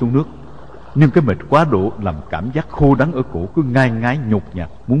trước khi xuống nước, nhưng cái mệt quá độ làm cảm giác khô đắng ở cổ cứ ngai ngái nhột nhạt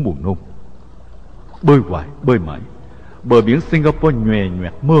muốn buồn nôn. Bơi hoài, bơi mãi, bờ biển Singapore nhòe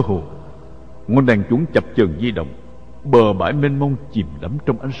nhoẹt mơ hồ. Ngọn đèn chuẩn chập chờn di động, bờ bãi mênh mông chìm đắm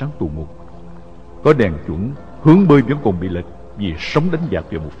trong ánh sáng tù mù. Có đèn chuẩn, hướng bơi vẫn còn bị lệch vì sóng đánh dạt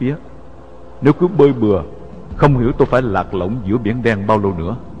về một phía. Nếu cứ bơi bừa, không hiểu tôi phải lạc lõng giữa biển đen bao lâu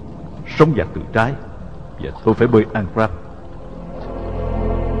nữa. Sóng dạt từ trái và tôi phải bơi Ancrab.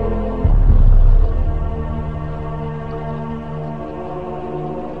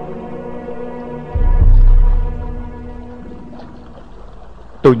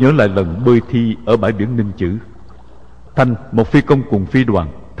 Tôi nhớ lại lần bơi thi ở bãi biển Ninh Chữ. Thanh, một phi công cùng phi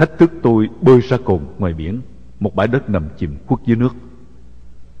đoàn, thách thức tôi bơi ra cồn ngoài biển, một bãi đất nằm chìm khuất dưới nước.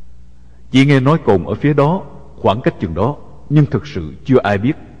 Chỉ nghe nói cồn ở phía đó, khoảng cách chừng đó, nhưng thực sự chưa ai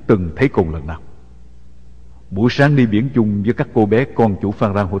biết từng thấy cồn lần nào. Buổi sáng đi biển chung với các cô bé con chủ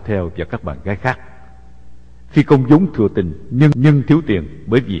Phan Rang Hotel và các bạn gái khác. Phi công vốn thừa tình nhưng thiếu tiền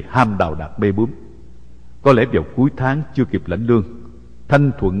bởi vì ham đào đạt bê bướm. Có lẽ vào cuối tháng chưa kịp lãnh lương,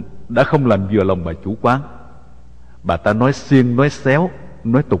 Thanh Thuận đã không làm vừa lòng bà chủ quán. Bà ta nói xiên nói xéo,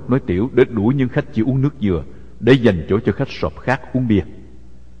 nói tục nói tiểu để đuổi những khách chỉ uống nước dừa, để dành chỗ cho khách sọp khác uống bia.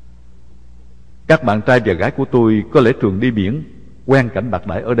 Các bạn trai và gái của tôi có lẽ thường đi biển, quen cảnh bạc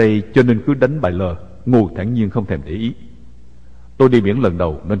đãi ở đây cho nên cứ đánh bài lờ, ngồi thản nhiên không thèm để ý. Tôi đi biển lần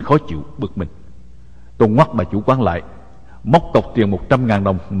đầu nên khó chịu, bực mình. Tôi ngoắt bà chủ quán lại, móc cọc tiền 100.000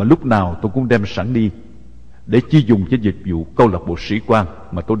 đồng mà lúc nào tôi cũng đem sẵn đi, để chi dùng cho dịch vụ câu lạc bộ sĩ quan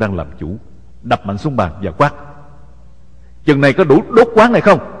mà tôi đang làm chủ. Đập mạnh xuống bàn và quát: "Chừng này có đủ đốt quán này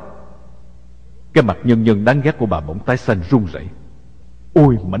không?" Cái mặt nhân nhân đáng ghét của bà bỗng tái xanh run rẩy.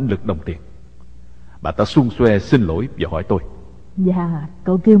 Ôi mãnh lực đồng tiền! Bà ta xun xoe xin lỗi và hỏi tôi: "Dạ,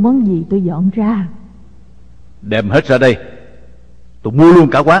 cậu kêu món gì tôi dọn ra." "Đem hết ra đây, tôi mua luôn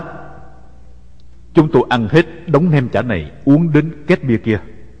cả quán." Chúng tôi ăn hết đống nem chả này, uống đến két bia kia.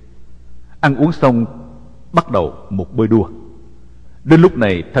 Ăn uống xong, bắt đầu một bơi đua. Đến lúc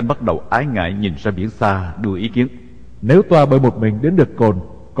này Thanh bắt đầu ái ngại nhìn ra biển xa, đưa ý kiến: Nếu toa bơi một mình đến được cồn,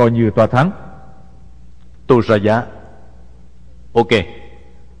 coi như toa thắng. Tôi ra giá: "Ok,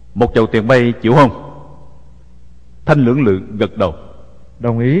 một chầu tiền bay chịu không?" Thanh lưỡng lự gật đầu: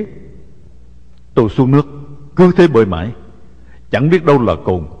 Đồng ý. Tôi xuống nước, cứ thế bơi mãi. Chẳng biết đâu là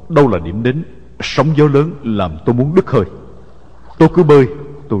cồn, đâu là điểm đến. Sóng gió lớn làm tôi muốn đứt hơi. Tôi cứ bơi,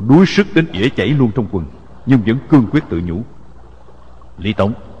 tôi đuối sức đến ỉa chảy luôn trong quần, nhưng vẫn cương quyết tự nhủ: "Lý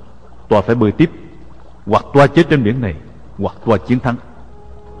Tống, toa phải bơi tiếp. Hoặc toa chết trên biển này, hoặc toa chiến thắng."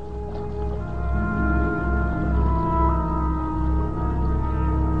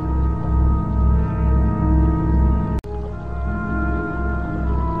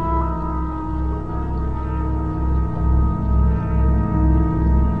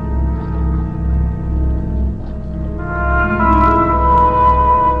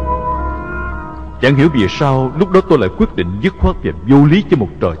 Chẳng hiểu vì sao lúc đó tôi lại quyết định dứt khoát và vô lý cho một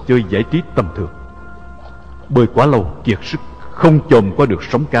trò chơi giải trí tầm thường. Bơi quá lâu kiệt sức, không chồm qua được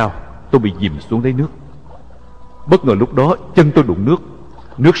sóng cao, tôi bị dìm xuống đáy nước. Bất ngờ lúc đó chân tôi đụng nước,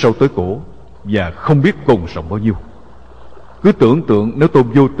 nước sâu tới cổ và không biết cồn rộng bao nhiêu. Cứ tưởng tượng nếu tôi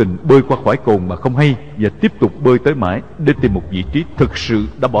vô tình bơi qua khỏi cồn mà không hay, và tiếp tục bơi tới mãi để tìm một vị trí thực sự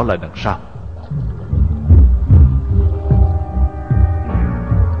đã bỏ lại đằng sau.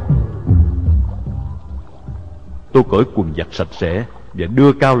 Tôi cởi quần giặt sạch sẽ và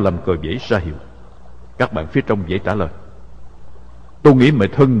đưa cao làm cờ vẫy ra hiệu. Các bạn phía trong vẫy trả lời. Tôi nghĩ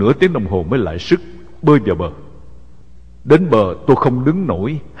mệt hơn nửa tiếng đồng hồ mới lại sức bơi vào bờ. Đến bờ tôi không đứng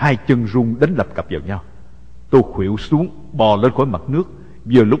nổi, hai chân run đánh lập cập vào nhau. Tôi khuỵu xuống, bò lên khỏi mặt nước.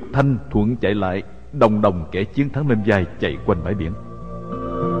 Vừa lúc Thanh thuận chạy lại, đồng đồng kẻ chiến thắng lên vai chạy quanh bãi biển.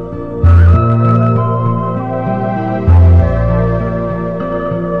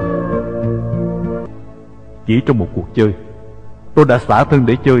 Chỉ trong một cuộc chơi, tôi đã xả thân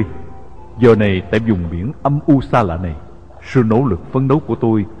để chơi. Giờ này tại vùng biển âm u xa lạ này, sự nỗ lực phấn đấu của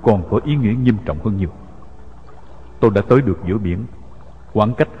tôi còn có ý nghĩa nghiêm trọng hơn nhiều. Tôi đã tới được giữa biển,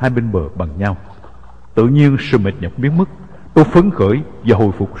 khoảng cách hai bên bờ bằng nhau. Tự nhiên sự mệt nhọc biến mất, tôi phấn khởi và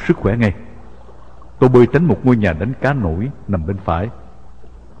hồi phục sức khỏe ngay. Tôi bơi tránh một ngôi nhà đánh cá nổi nằm bên phải,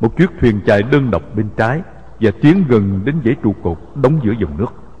 một chiếc thuyền chài đơn độc bên trái, và tiến gần đến dãy trụ cột đóng giữa dòng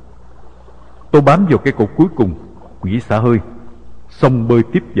nước. Tôi bám vào cây cột cuối cùng, nghỉ xả hơi, xong bơi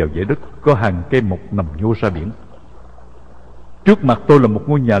tiếp vào dãy đất có hàng cây mọc nằm nhô ra biển. Trước mặt tôi là một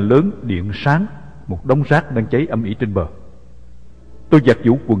ngôi nhà lớn, điện sáng, một đống rác đang cháy âm ỉ trên bờ. Tôi giặt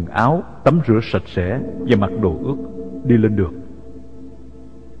giũ quần áo, tắm rửa sạch sẽ và mặc đồ ướt, đi lên đường.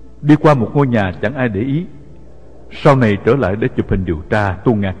 Đi qua một ngôi nhà chẳng ai để ý. Sau này trở lại để chụp hình điều tra,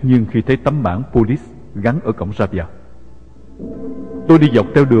 tôi ngạc nhiên khi thấy tấm bảng police gắn ở cổng ra vào. Tôi đi dọc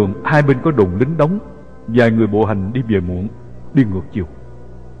theo đường, hai bên có đồn lính đóng. Vài người bộ hành đi về muộn, đi ngược chiều.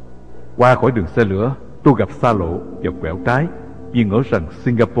 Qua khỏi đường xe lửa, tôi gặp xa lộ và quẹo trái, vì ngỡ rằng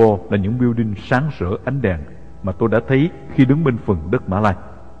Singapore là những building sáng rỡ ánh đèn mà tôi đã thấy khi đứng bên phần đất Mã Lai.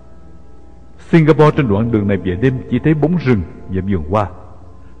 Singapore trên đoạn đường này về đêm chỉ thấy bóng rừng và vườn hoa.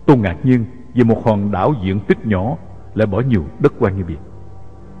 Tôi ngạc nhiên vì một hòn đảo diện tích nhỏ lại bỏ nhiều đất quan như vậy.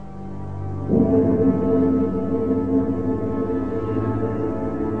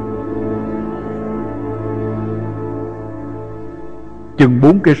 Chừng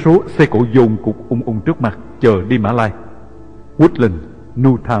 4 cây số, xe cộ dồn cục ung trước mặt, chờ đi Mã Lai. Woodland,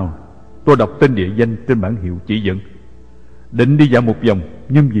 Newtown. Tôi đọc tên địa danh trên bảng hiệu chỉ dẫn. Định đi dạo một vòng,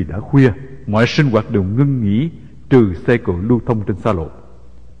 nhưng vì đã khuya, mọi sinh hoạt đều ngưng nghỉ, trừ xe cộ lưu thông trên xa lộ.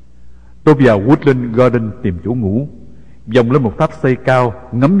 Tôi vào Woodland Garden tìm chỗ ngủ, vòng lên một tháp xây cao,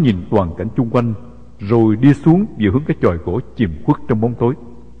 ngắm nhìn toàn cảnh chung quanh, rồi đi xuống về hướng cái chòi gỗ chìm khuất trong bóng tối.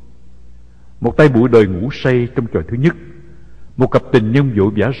 Một tay bụi đời ngủ say trong chòi thứ nhất. Một cặp tình nhân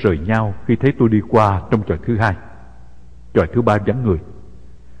vội vã rời nhau khi thấy tôi đi qua trong chòi thứ hai. Chòi thứ ba vắng người.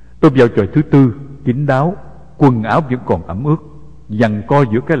 Tôi vào chòi thứ tư, kín đáo, quần áo vẫn còn ẩm ướt, giằng co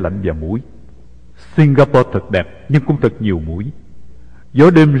giữa cái lạnh và muỗi. Singapore thật đẹp nhưng cũng thật nhiều muỗi. Gió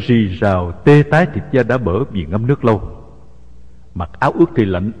đêm rì rào, tê tái thịt da đã bở vì ngâm nước lâu. Mặc áo ướt thì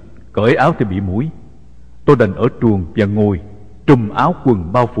lạnh, cởi áo thì bị muỗi. Tôi đành ở truồng và ngồi trùm áo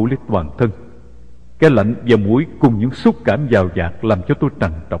quần bao phủ lấy toàn thân. Cái lạnh và muỗi cùng những xúc cảm dào dạt làm cho tôi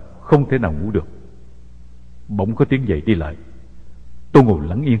trằn trọc, không thể nào ngủ được. Bỗng có tiếng giày đi lại. Tôi ngồi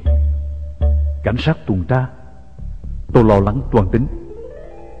lặng yên. Cảnh sát tuần tra. Tôi lo lắng toan tính.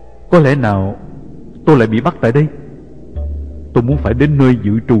 Có lẽ nào tôi lại bị bắt tại đây? Tôi muốn phải đến nơi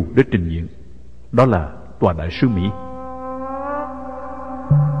dự trù để trình diện. Đó là tòa đại sứ Mỹ.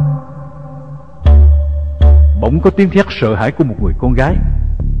 Bỗng có tiếng thét sợ hãi của một người con gái.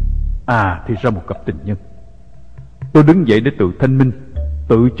 Thì ra một cặp tình nhân. Tôi đứng dậy để tự thanh minh,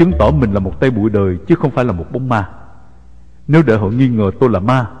 tự chứng tỏ mình là một tay bụi đời chứ không phải là một bóng ma. Nếu để họ nghi ngờ tôi là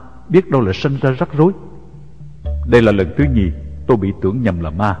ma, biết đâu lại sinh ra rắc rối. Đây là lần thứ nhì tôi bị tưởng nhầm là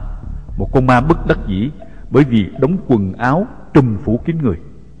ma. Một con ma bất đắc dĩ bởi vì đống quần áo trùm phủ kín người.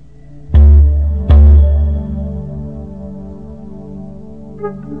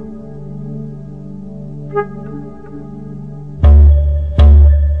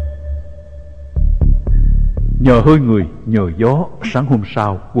 Nhờ hơi người, nhờ gió, sáng hôm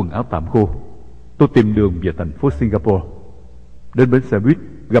sau quần áo tạm khô, tôi tìm đường về thành phố Singapore. Đến bến xe buýt,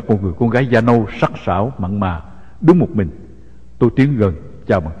 gặp một người con gái da nâu sắc sảo mặn mà đứng một mình. Tôi tiến gần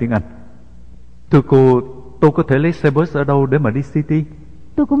chào bằng tiếng Anh. Thưa cô, tôi có thể lấy xe bus ở đâu để mà đi City?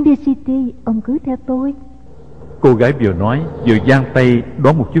 Tôi cũng đi City, ông cứ theo tôi. Cô gái vừa nói vừa giang tay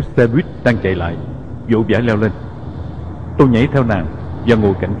đón một chiếc xe buýt đang chạy lại, vội vã leo lên. Tôi nhảy theo nàng và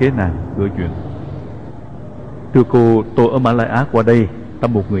ngồi cạnh ghế nàng gợi chuyện. Thưa cô, tôi ở Mã Lai Á qua đây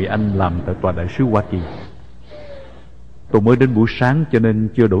thăm một người anh làm tại tòa đại sứ Hoa Kỳ. Tôi mới đến buổi sáng cho nên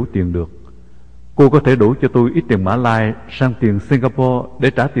chưa đổ tiền được. Cô có thể đổ cho tôi ít tiền Mã Lai sang tiền Singapore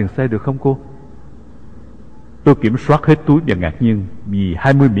để trả tiền xe được không cô? Tôi kiểm soát hết túi và ngạc nhiên vì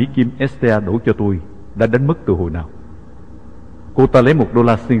 20 Mỹ Kim STA đổ cho tôi đã đánh mất từ hồi nào. Cô ta lấy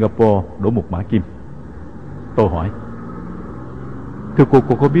 $1 Singapore đổ một mã kim. Tôi hỏi, thưa cô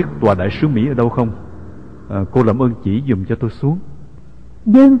có biết tòa đại sứ Mỹ ở đâu không? Cô làm ơn chỉ dùm cho tôi xuống.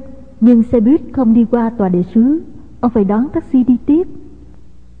 Vâng, nhưng xe buýt không đi qua tòa đại sứ, ông phải đón taxi đi tiếp.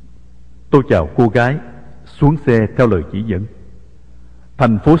 Tôi chào cô gái, xuống xe theo lời chỉ dẫn.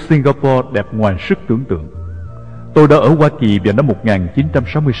 Thành phố Singapore đẹp ngoài sức tưởng tượng. Tôi đã ở Hoa Kỳ vào năm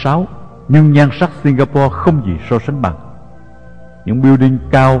 1966, nhưng nhan sắc Singapore không gì so sánh bằng. Những building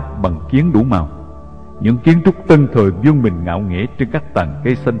cao bằng kiến đủ màu, những kiến trúc tân thời vươn mình ngạo nghễ trên các tàn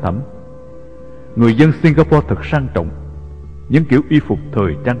cây xanh thẳm. Người dân Singapore thật sang trọng. Những kiểu y phục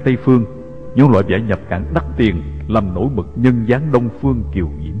thời trang Tây phương, những loại vải nhập cảng đắt tiền làm nổi bật nhân dáng Đông phương kiều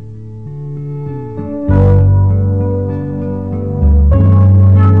diễm.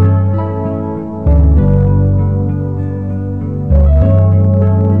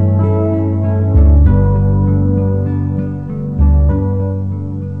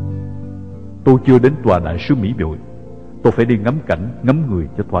 Tôi chưa đến tòa đại sứ Mỹ vội. Tôi phải đi ngắm cảnh, ngắm người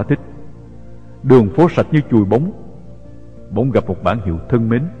cho thỏa thích. Đường phố sạch như chùi bóng. Bỗng gặp một bảng hiệu thân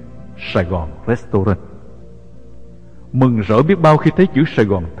mến, Sài Gòn Restaurant. Mừng rỡ biết bao khi thấy chữ Sài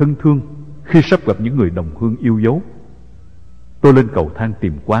Gòn thân thương, khi sắp gặp những người đồng hương yêu dấu. Tôi lên cầu thang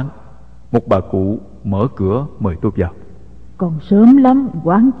tìm quán. Một bà cụ mở cửa mời tôi vào. Còn sớm lắm,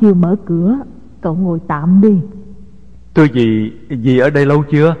 quán chưa mở cửa, cậu ngồi tạm đi. Thưa dì ở đây lâu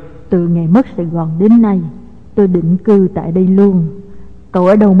chưa? Từ ngày mất Sài Gòn đến nay, tôi định cư tại đây luôn. Cậu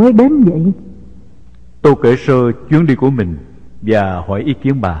ở đâu mới đến vậy? Tôi kể sơ chuyến đi của mình và hỏi ý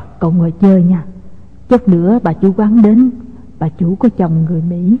kiến bà. Cậu ngồi chơi nha. Chút nữa bà chủ quán đến. Bà chủ có chồng người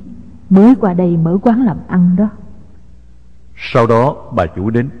Mỹ, mới qua đây mở quán làm ăn đó. Sau đó bà chủ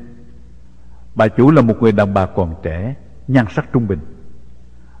đến. Bà chủ là một người đàn bà còn trẻ, nhan sắc trung bình.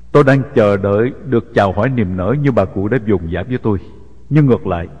 Tôi đang chờ đợi được chào hỏi niềm nở như bà cụ đã dồn dã với tôi. Nhưng ngược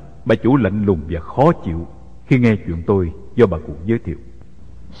lại, bà chủ lạnh lùng và khó chịu khi nghe chuyện tôi do bà cụ giới thiệu.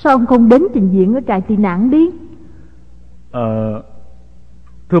 Sao ông không đến trình diện ở trại tị nạn đi?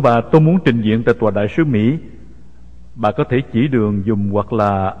 Thưa bà, tôi muốn trình diện tại tòa đại sứ Mỹ. Bà có thể chỉ đường dùm hoặc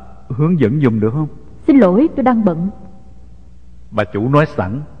là hướng dẫn dùm được không? Xin lỗi, tôi đang bận. Bà chủ nói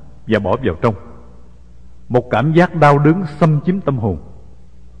sẵn và bỏ vào trong. Một cảm giác đau đớn xâm chiếm tâm hồn.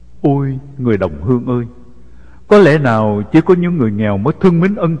 Ôi người đồng hương ơi, có lẽ nào chỉ có những người nghèo mới thương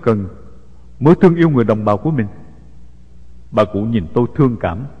mến ân cần, mới thương yêu người đồng bào của mình? Bà cụ nhìn tôi thương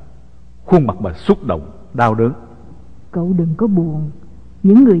cảm, khuôn mặt bà xúc động, đau đớn. Cậu đừng có buồn,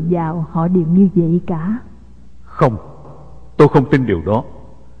 những người giàu họ đều như vậy cả. Không, tôi không tin điều đó.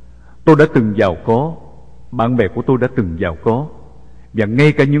 Tôi đã từng giàu có, bạn bè của tôi đã từng giàu có, và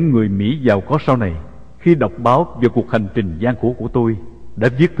ngay cả những người Mỹ giàu có sau này, khi đọc báo về cuộc hành trình gian khổ của tôi, đã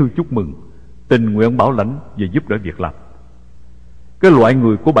viết thư chúc mừng, tình nguyện bảo lãnh và giúp đỡ việc làm. Cái loại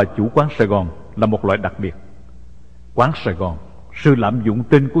người của bà chủ quán Sài Gòn là một loại đặc biệt. Quán Sài Gòn, sự lạm dụng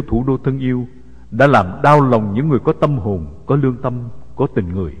tên của thủ đô thân yêu đã làm đau lòng những người có tâm hồn, có lương tâm, có tình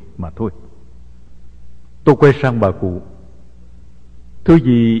người mà thôi. Tôi quay sang bà cụ. Thưa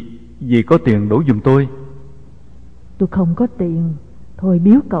dì có tiền đổ giùm tôi. Tôi không có tiền. Thôi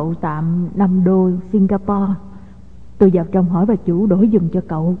biếu cậu tạm 5 đô Singapore. Tôi vào trong hỏi bà chủ đổi giùm cho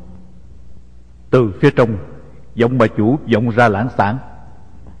cậu. Từ phía trong, giọng bà chủ vọng ra lãng xảng.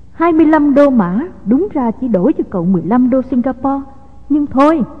 25 đô mã, đúng ra chỉ đổi cho cậu 15 đô Singapore. Nhưng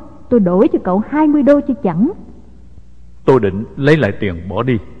thôi, tôi đổi cho cậu 20 đô cho chẳng. Tôi định lấy lại tiền bỏ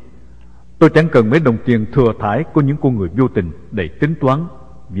đi. Tôi chẳng cần mấy đồng tiền thừa thải của những con người vô tình, đầy tính toán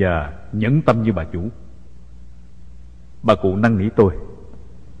và nhẫn tâm như bà chủ. Bà cụ năn nỉ tôi.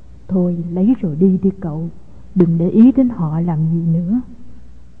 Thôi lấy rồi đi đi cậu. Đừng để ý đến họ làm gì nữa.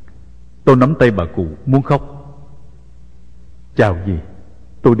 Tôi nắm tay bà cụ muốn khóc. Chào dì,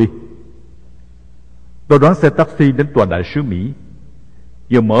 tôi đi. Tôi đón xe taxi đến tòa đại sứ Mỹ.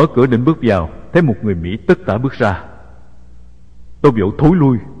 Vừa mở cửa định bước vào, thấy một người Mỹ tất tả bước ra. Tôi vội thối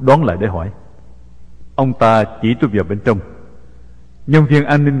lui đón lại để hỏi. Ông ta chỉ tôi vào bên trong. Nhân viên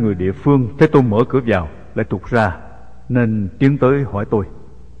an ninh người địa phương thấy tôi mở cửa vào lại thụt ra, nên tiến tới hỏi tôi.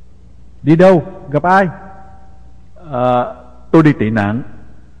 Đi đâu? Gặp ai? Tôi đi tị nạn.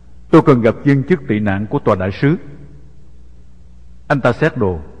 Tôi cần gặp viên chức tị nạn của tòa đại sứ. Anh ta xếp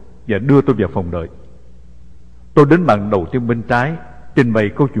đồ và đưa tôi vào phòng đợi. Tôi đến bàn đầu tiên bên trái, trình bày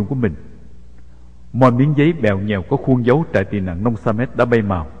câu chuyện của mình. Mọi miếng giấy bèo nhèo có khuôn dấu trại tị nạn Nông Samet đã bay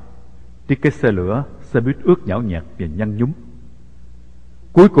màu. Ticket xe lửa, xe buýt ướt nhão nhạt và nhăn nhúm.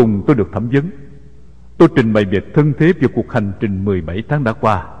 Cuối cùng tôi được thẩm vấn. Tôi trình bày việc thân thế về cuộc hành trình 17 tháng đã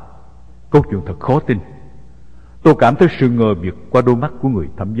qua. Câu chuyện thật khó tin. Tôi cảm thấy sự ngờ vực qua đôi mắt của người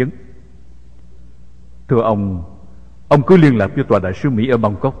thẩm vấn. Thưa ông cứ liên lạc với tòa đại sứ Mỹ ở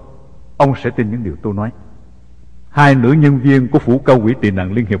Bangkok. Ông sẽ tin những điều tôi nói. 2 nữ nhân viên của Phủ Cao ủy Tị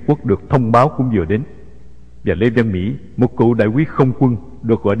nạn Liên Hiệp Quốc được thông báo cũng vừa đến. Và Lê Văn Mỹ, một cựu đại úy không quân,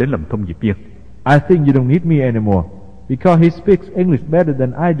 được gọi đến làm thông dịch viên. I think you don't need me anymore because he speaks English better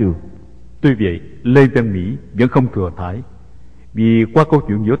than I do. Tuy vậy, Lê Văn Mỹ vẫn không thừa thãi. Vì qua câu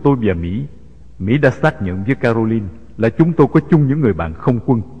chuyện giữa tôi và Mỹ đã xác nhận với Caroline là chúng tôi có chung những người bạn không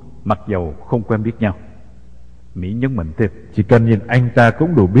quân, mặc dầu không quen biết nhau. Mỹ nhấn mạnh thêm. Chỉ cần nhìn anh ta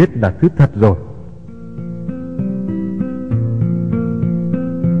cũng đủ biết là thứ thật rồi.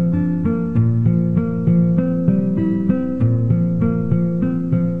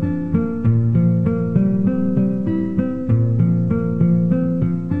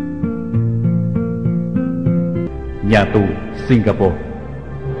 Nhà tù Singapore.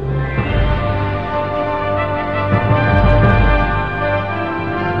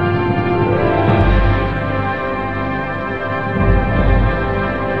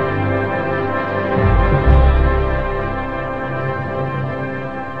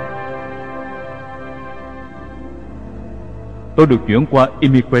 Tôi được chuyển qua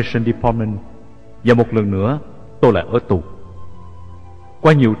Immigration Department và một lần nữa tôi lại ở tù.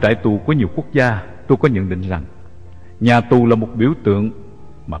 Qua nhiều trại tù của nhiều quốc gia, tôi có nhận định rằng nhà tù là một biểu tượng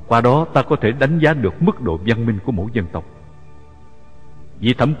mà qua đó ta có thể đánh giá được mức độ văn minh của mỗi dân tộc.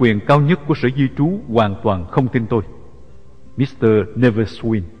 Vị thẩm quyền cao nhất của sở di trú hoàn toàn không tin tôi. Mr.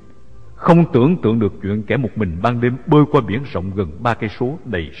 Neverswin không tưởng tượng được chuyện kẻ một mình ban đêm bơi qua biển rộng gần 3 cây số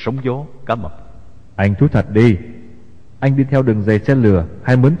đầy sóng gió, cá mập. Anh thú thật đi, anh đi theo đường dây xe lửa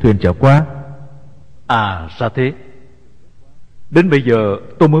hay mướn thuyền chở qua? À, ra thế. Đến bây giờ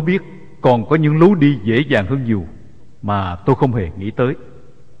tôi mới biết còn có những lối đi dễ dàng hơn nhiều mà tôi không hề nghĩ tới.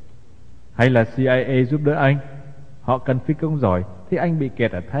 Hay là CIA giúp đỡ anh? Họ cần phi công giỏi, thì anh bị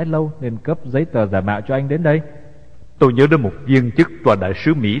kẹt ở Thái lâu nên cấp giấy tờ giả mạo cho anh đến đây. Tôi nhớ đến một viên chức tòa đại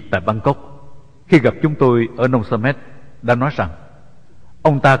sứ Mỹ tại Bangkok. Khi gặp chúng tôi ở Nông Samet, đã nói rằng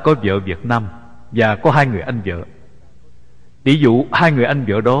ông ta có vợ Việt Nam và có 2 người anh vợ. Tỷ dụ 2 người anh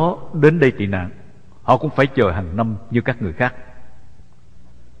vợ đó đến đây tị nạn, họ cũng phải chờ hàng năm như các người khác.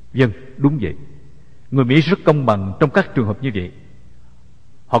 Vâng, đúng vậy. Người Mỹ rất công bằng trong các trường hợp như vậy.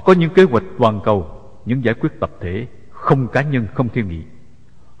 Họ có những kế hoạch toàn cầu, những giải quyết tập thể, không cá nhân, không thiên vị.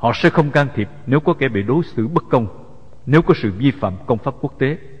 Họ sẽ không can thiệp nếu có kẻ bị đối xử bất công, nếu có sự vi phạm công pháp quốc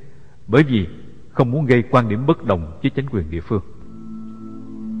tế, bởi vì không muốn gây quan điểm bất đồng với chính quyền địa phương.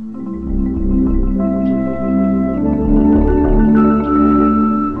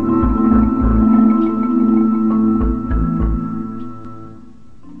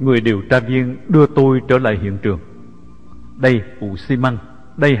 Người điều tra viên đưa tôi trở lại hiện trường. Đây ụ xi măng,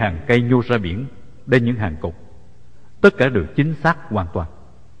 đây hàng cây nhô ra biển, đây những hàng cột. Tất cả đều chính xác hoàn toàn.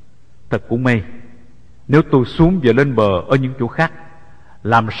 Thật cũng may, nếu tôi xuống và lên bờ ở những chỗ khác,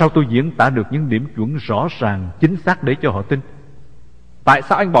 Làm sao tôi diễn tả được những điểm chuẩn rõ ràng, chính xác để cho họ tin? Tại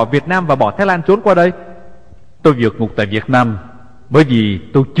sao anh bỏ Việt Nam và bỏ Thái Lan trốn qua đây? Tôi vượt ngục tại Việt Nam bởi vì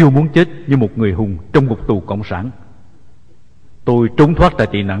tôi chưa muốn chết như một người hùng trong ngục tù cộng sản. Tôi trốn thoát tại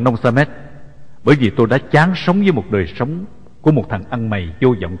tị nạn Nông Sa Mét bởi vì tôi đã chán sống với một đời sống của một thằng ăn mày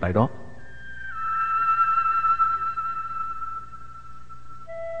vô vọng tại đó.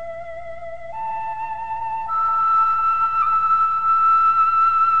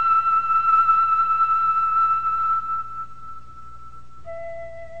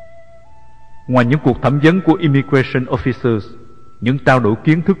 Ngoài những cuộc thẩm vấn của Immigration Officers, những trao đổi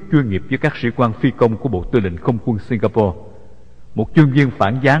kiến thức chuyên nghiệp với các sĩ quan phi công của Bộ Tư lệnh Không quân Singapore, một chuyên viên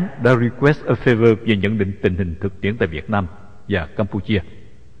phản gián đã request a favor về nhận định tình hình thực tiễn tại Việt Nam và Campuchia.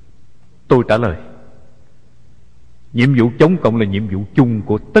 Tôi trả lời: nhiệm vụ chống cộng là nhiệm vụ chung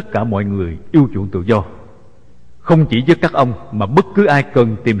của tất cả mọi người yêu chuộng tự do. Không chỉ với các ông mà bất cứ ai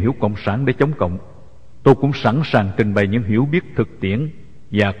cần tìm hiểu cộng sản để chống cộng, tôi cũng sẵn sàng trình bày những hiểu biết thực tiễn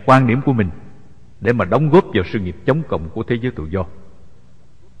và quan điểm của mình để mà đóng góp vào sự nghiệp chống cộng của thế giới tự do.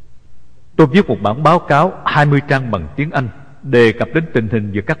 Tôi viết một bản báo cáo 20 trang bằng tiếng Anh đề cập đến tình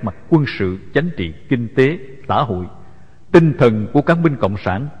hình về các mặt quân sự, chính trị, kinh tế, xã hội, tinh thần của cán binh cộng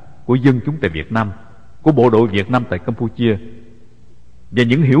sản, của dân chúng tại Việt Nam, của bộ đội Việt Nam tại Campuchia và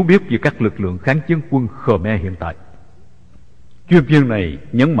những hiểu biết về các lực lượng kháng chiến quân Khmer hiện tại. Chuyên viên này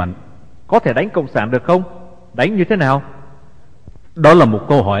nhấn mạnh: có thể đánh cộng sản được không? Đánh như thế nào? Đó là một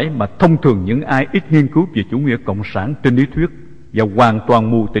câu hỏi mà thông thường những ai ít nghiên cứu về chủ nghĩa cộng sản trên lý thuyết và hoàn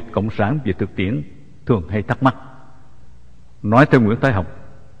toàn mù tịt cộng sản về thực tiễn thường hay thắc mắc. Nói theo Nguyễn Thái Học,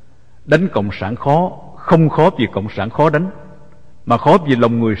 đánh cộng sản khó, không khó vì cộng sản khó đánh, mà khó vì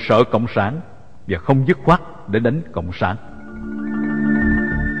lòng người sợ cộng sản và không dứt khoát để đánh cộng sản.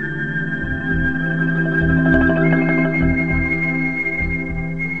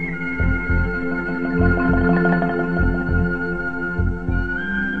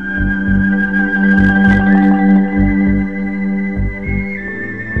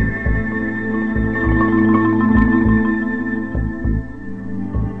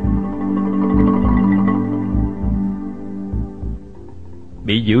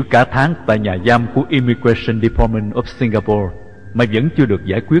 Bị giữ cả tháng tại nhà giam của Immigration Department of Singapore mà vẫn chưa được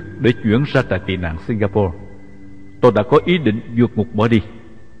giải quyết để chuyển ra trại tị nạn Singapore, tôi đã có ý định vượt ngục bỏ đi.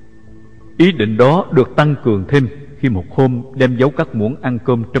 Ý định đó được tăng cường thêm khi một hôm đem giấu các muỗng ăn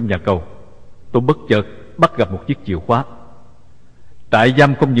cơm trong nhà cầu, tôi bất chợt bắt gặp một chiếc chìa khóa. Trại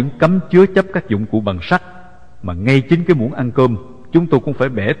giam không những cấm chứa chấp các dụng cụ bằng sắt, mà ngay chính cái muỗng ăn cơm chúng tôi cũng phải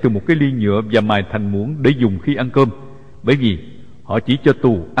bẻ từ một cái ly nhựa và mài thành muỗng để dùng khi ăn cơm, bởi vì họ chỉ cho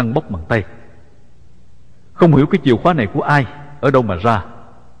tù ăn bốc bằng tay. Không hiểu cái chìa khóa này của ai, ở đâu mà ra,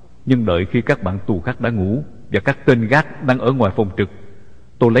 nhưng đợi khi các bạn tù khác đã ngủ và các tên gác đang ở ngoài phòng trực,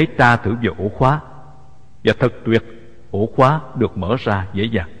 tôi lấy tra thử vào ổ khóa, và thật tuyệt, ổ khóa được mở ra dễ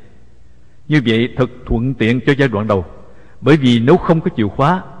dàng. Như vậy thật thuận tiện cho giai đoạn đầu, bởi vì nếu không có chìa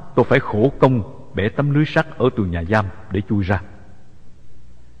khóa, tôi phải khổ công bẻ tấm lưới sắt ở tường nhà giam để chui ra.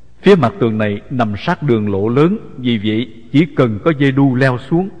 Phía mặt tường này nằm sát đường lộ lớn, vì vậy chỉ cần có dây đu leo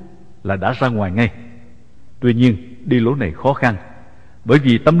xuống là đã ra ngoài ngay. Tuy nhiên đi lối này khó khăn, bởi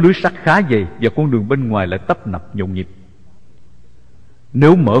vì tấm lưới sắt khá dày và con đường bên ngoài lại tấp nập nhộn nhịp.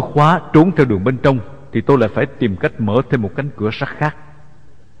 Nếu mở khóa trốn theo đường bên trong thì tôi lại phải tìm cách mở thêm một cánh cửa sắt khác.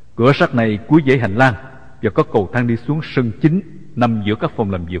 Cửa sắt này cuối dãy hành lang và có cầu thang đi xuống sân chính nằm giữa các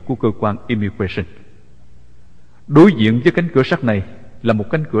phòng làm việc của cơ quan Immigration. Đối diện với cánh cửa sắt này là một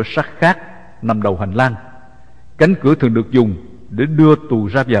cánh cửa sắt khác nằm đầu hành lang. Cánh cửa thường được dùng để đưa tù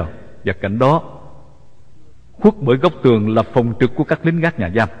ra vào, và cạnh đó khuất bởi góc tường là phòng trực của các lính gác nhà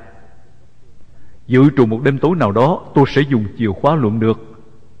giam. Dự trù một đêm tối nào đó, tôi sẽ dùng chìa khóa lượm được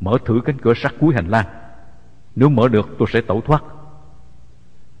mở thử cánh cửa sắt cuối hành lang. Nếu mở được, tôi sẽ tẩu thoát.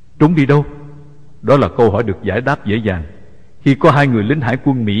 Trốn đi đâu? Đó là câu hỏi được giải đáp dễ dàng khi có hai người lính hải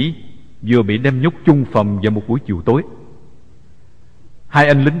quân Mỹ vừa bị đem nhốt chung phòng vào một buổi chiều tối. Hai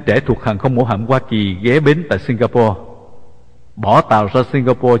anh lính trẻ thuộc hàng không mẫu hạm Hoa Kỳ ghé bến tại Singapore, bỏ tàu ra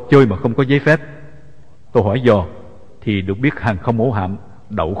Singapore chơi mà không có giấy phép. Tôi hỏi dò thì được biết hàng không mẫu hạm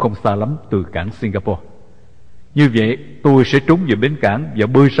đậu không xa lắm từ cảng Singapore. Như vậy tôi sẽ trốn về bến cảng và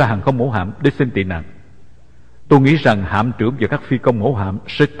bơi ra hàng không mẫu hạm để xin tị nạn. Tôi nghĩ rằng hạm trưởng và các phi công mẫu hạm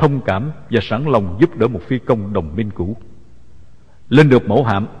sẽ thông cảm và sẵn lòng giúp đỡ một phi công đồng minh cũ. Lên được mẫu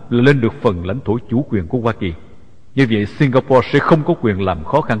hạm là lên được phần lãnh thổ chủ quyền của Hoa Kỳ. Như vậy Singapore sẽ không có quyền làm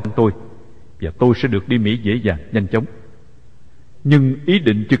khó khăn tôi, và tôi sẽ được đi Mỹ dễ dàng, nhanh chóng. Nhưng ý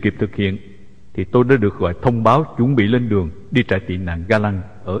định chưa kịp thực hiện thì tôi đã được gọi thông báo chuẩn bị lên đường đi trại tị nạn Galang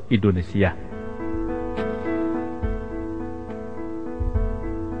ở Indonesia.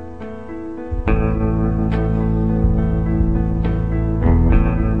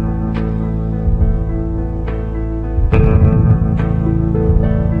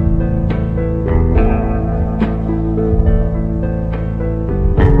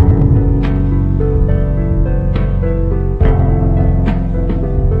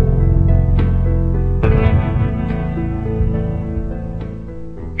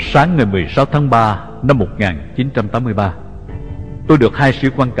 Sáng ngày 16 tháng 3 năm 1983, tôi được hai sĩ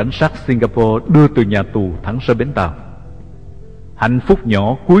quan cảnh sát Singapore đưa từ nhà tù thẳng ra bến tàu. Hạnh phúc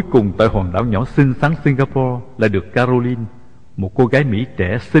nhỏ cuối cùng tại hòn đảo nhỏ xinh xắn Singapore là được Caroline, một cô gái Mỹ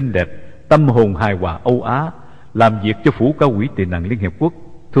trẻ xinh đẹp, tâm hồn hài hòa Âu Á, làm việc cho Phủ Cao quỹ tị nạn Liên Hiệp Quốc,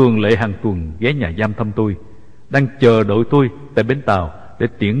 thường lệ hàng tuần ghé nhà giam thăm tôi, đang chờ đợi tôi tại bến tàu để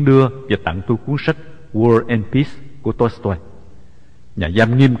tiễn đưa và tặng tôi cuốn sách War and Peace của Tolstoy. Nhà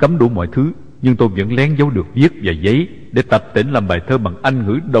giam nghiêm cấm đủ mọi thứ, nhưng tôi vẫn lén giấu được viết và giấy để tập tễnh làm bài thơ bằng Anh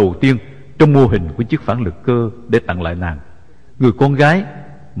ngữ đầu tiên trong mô hình của chiếc phản lực cơ để tặng lại nàng, người con gái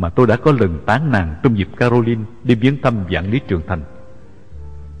mà tôi đã có lần tán nàng trong dịp Caroline đi viếng thăm Vạn Lý Trường Thành.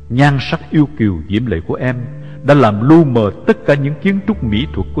 Nhan sắc yêu kiều diễm lệ của em đã làm lu mờ tất cả những kiến trúc mỹ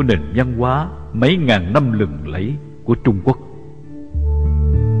thuật của nền văn hóa mấy ngàn năm lừng lẫy của Trung Quốc.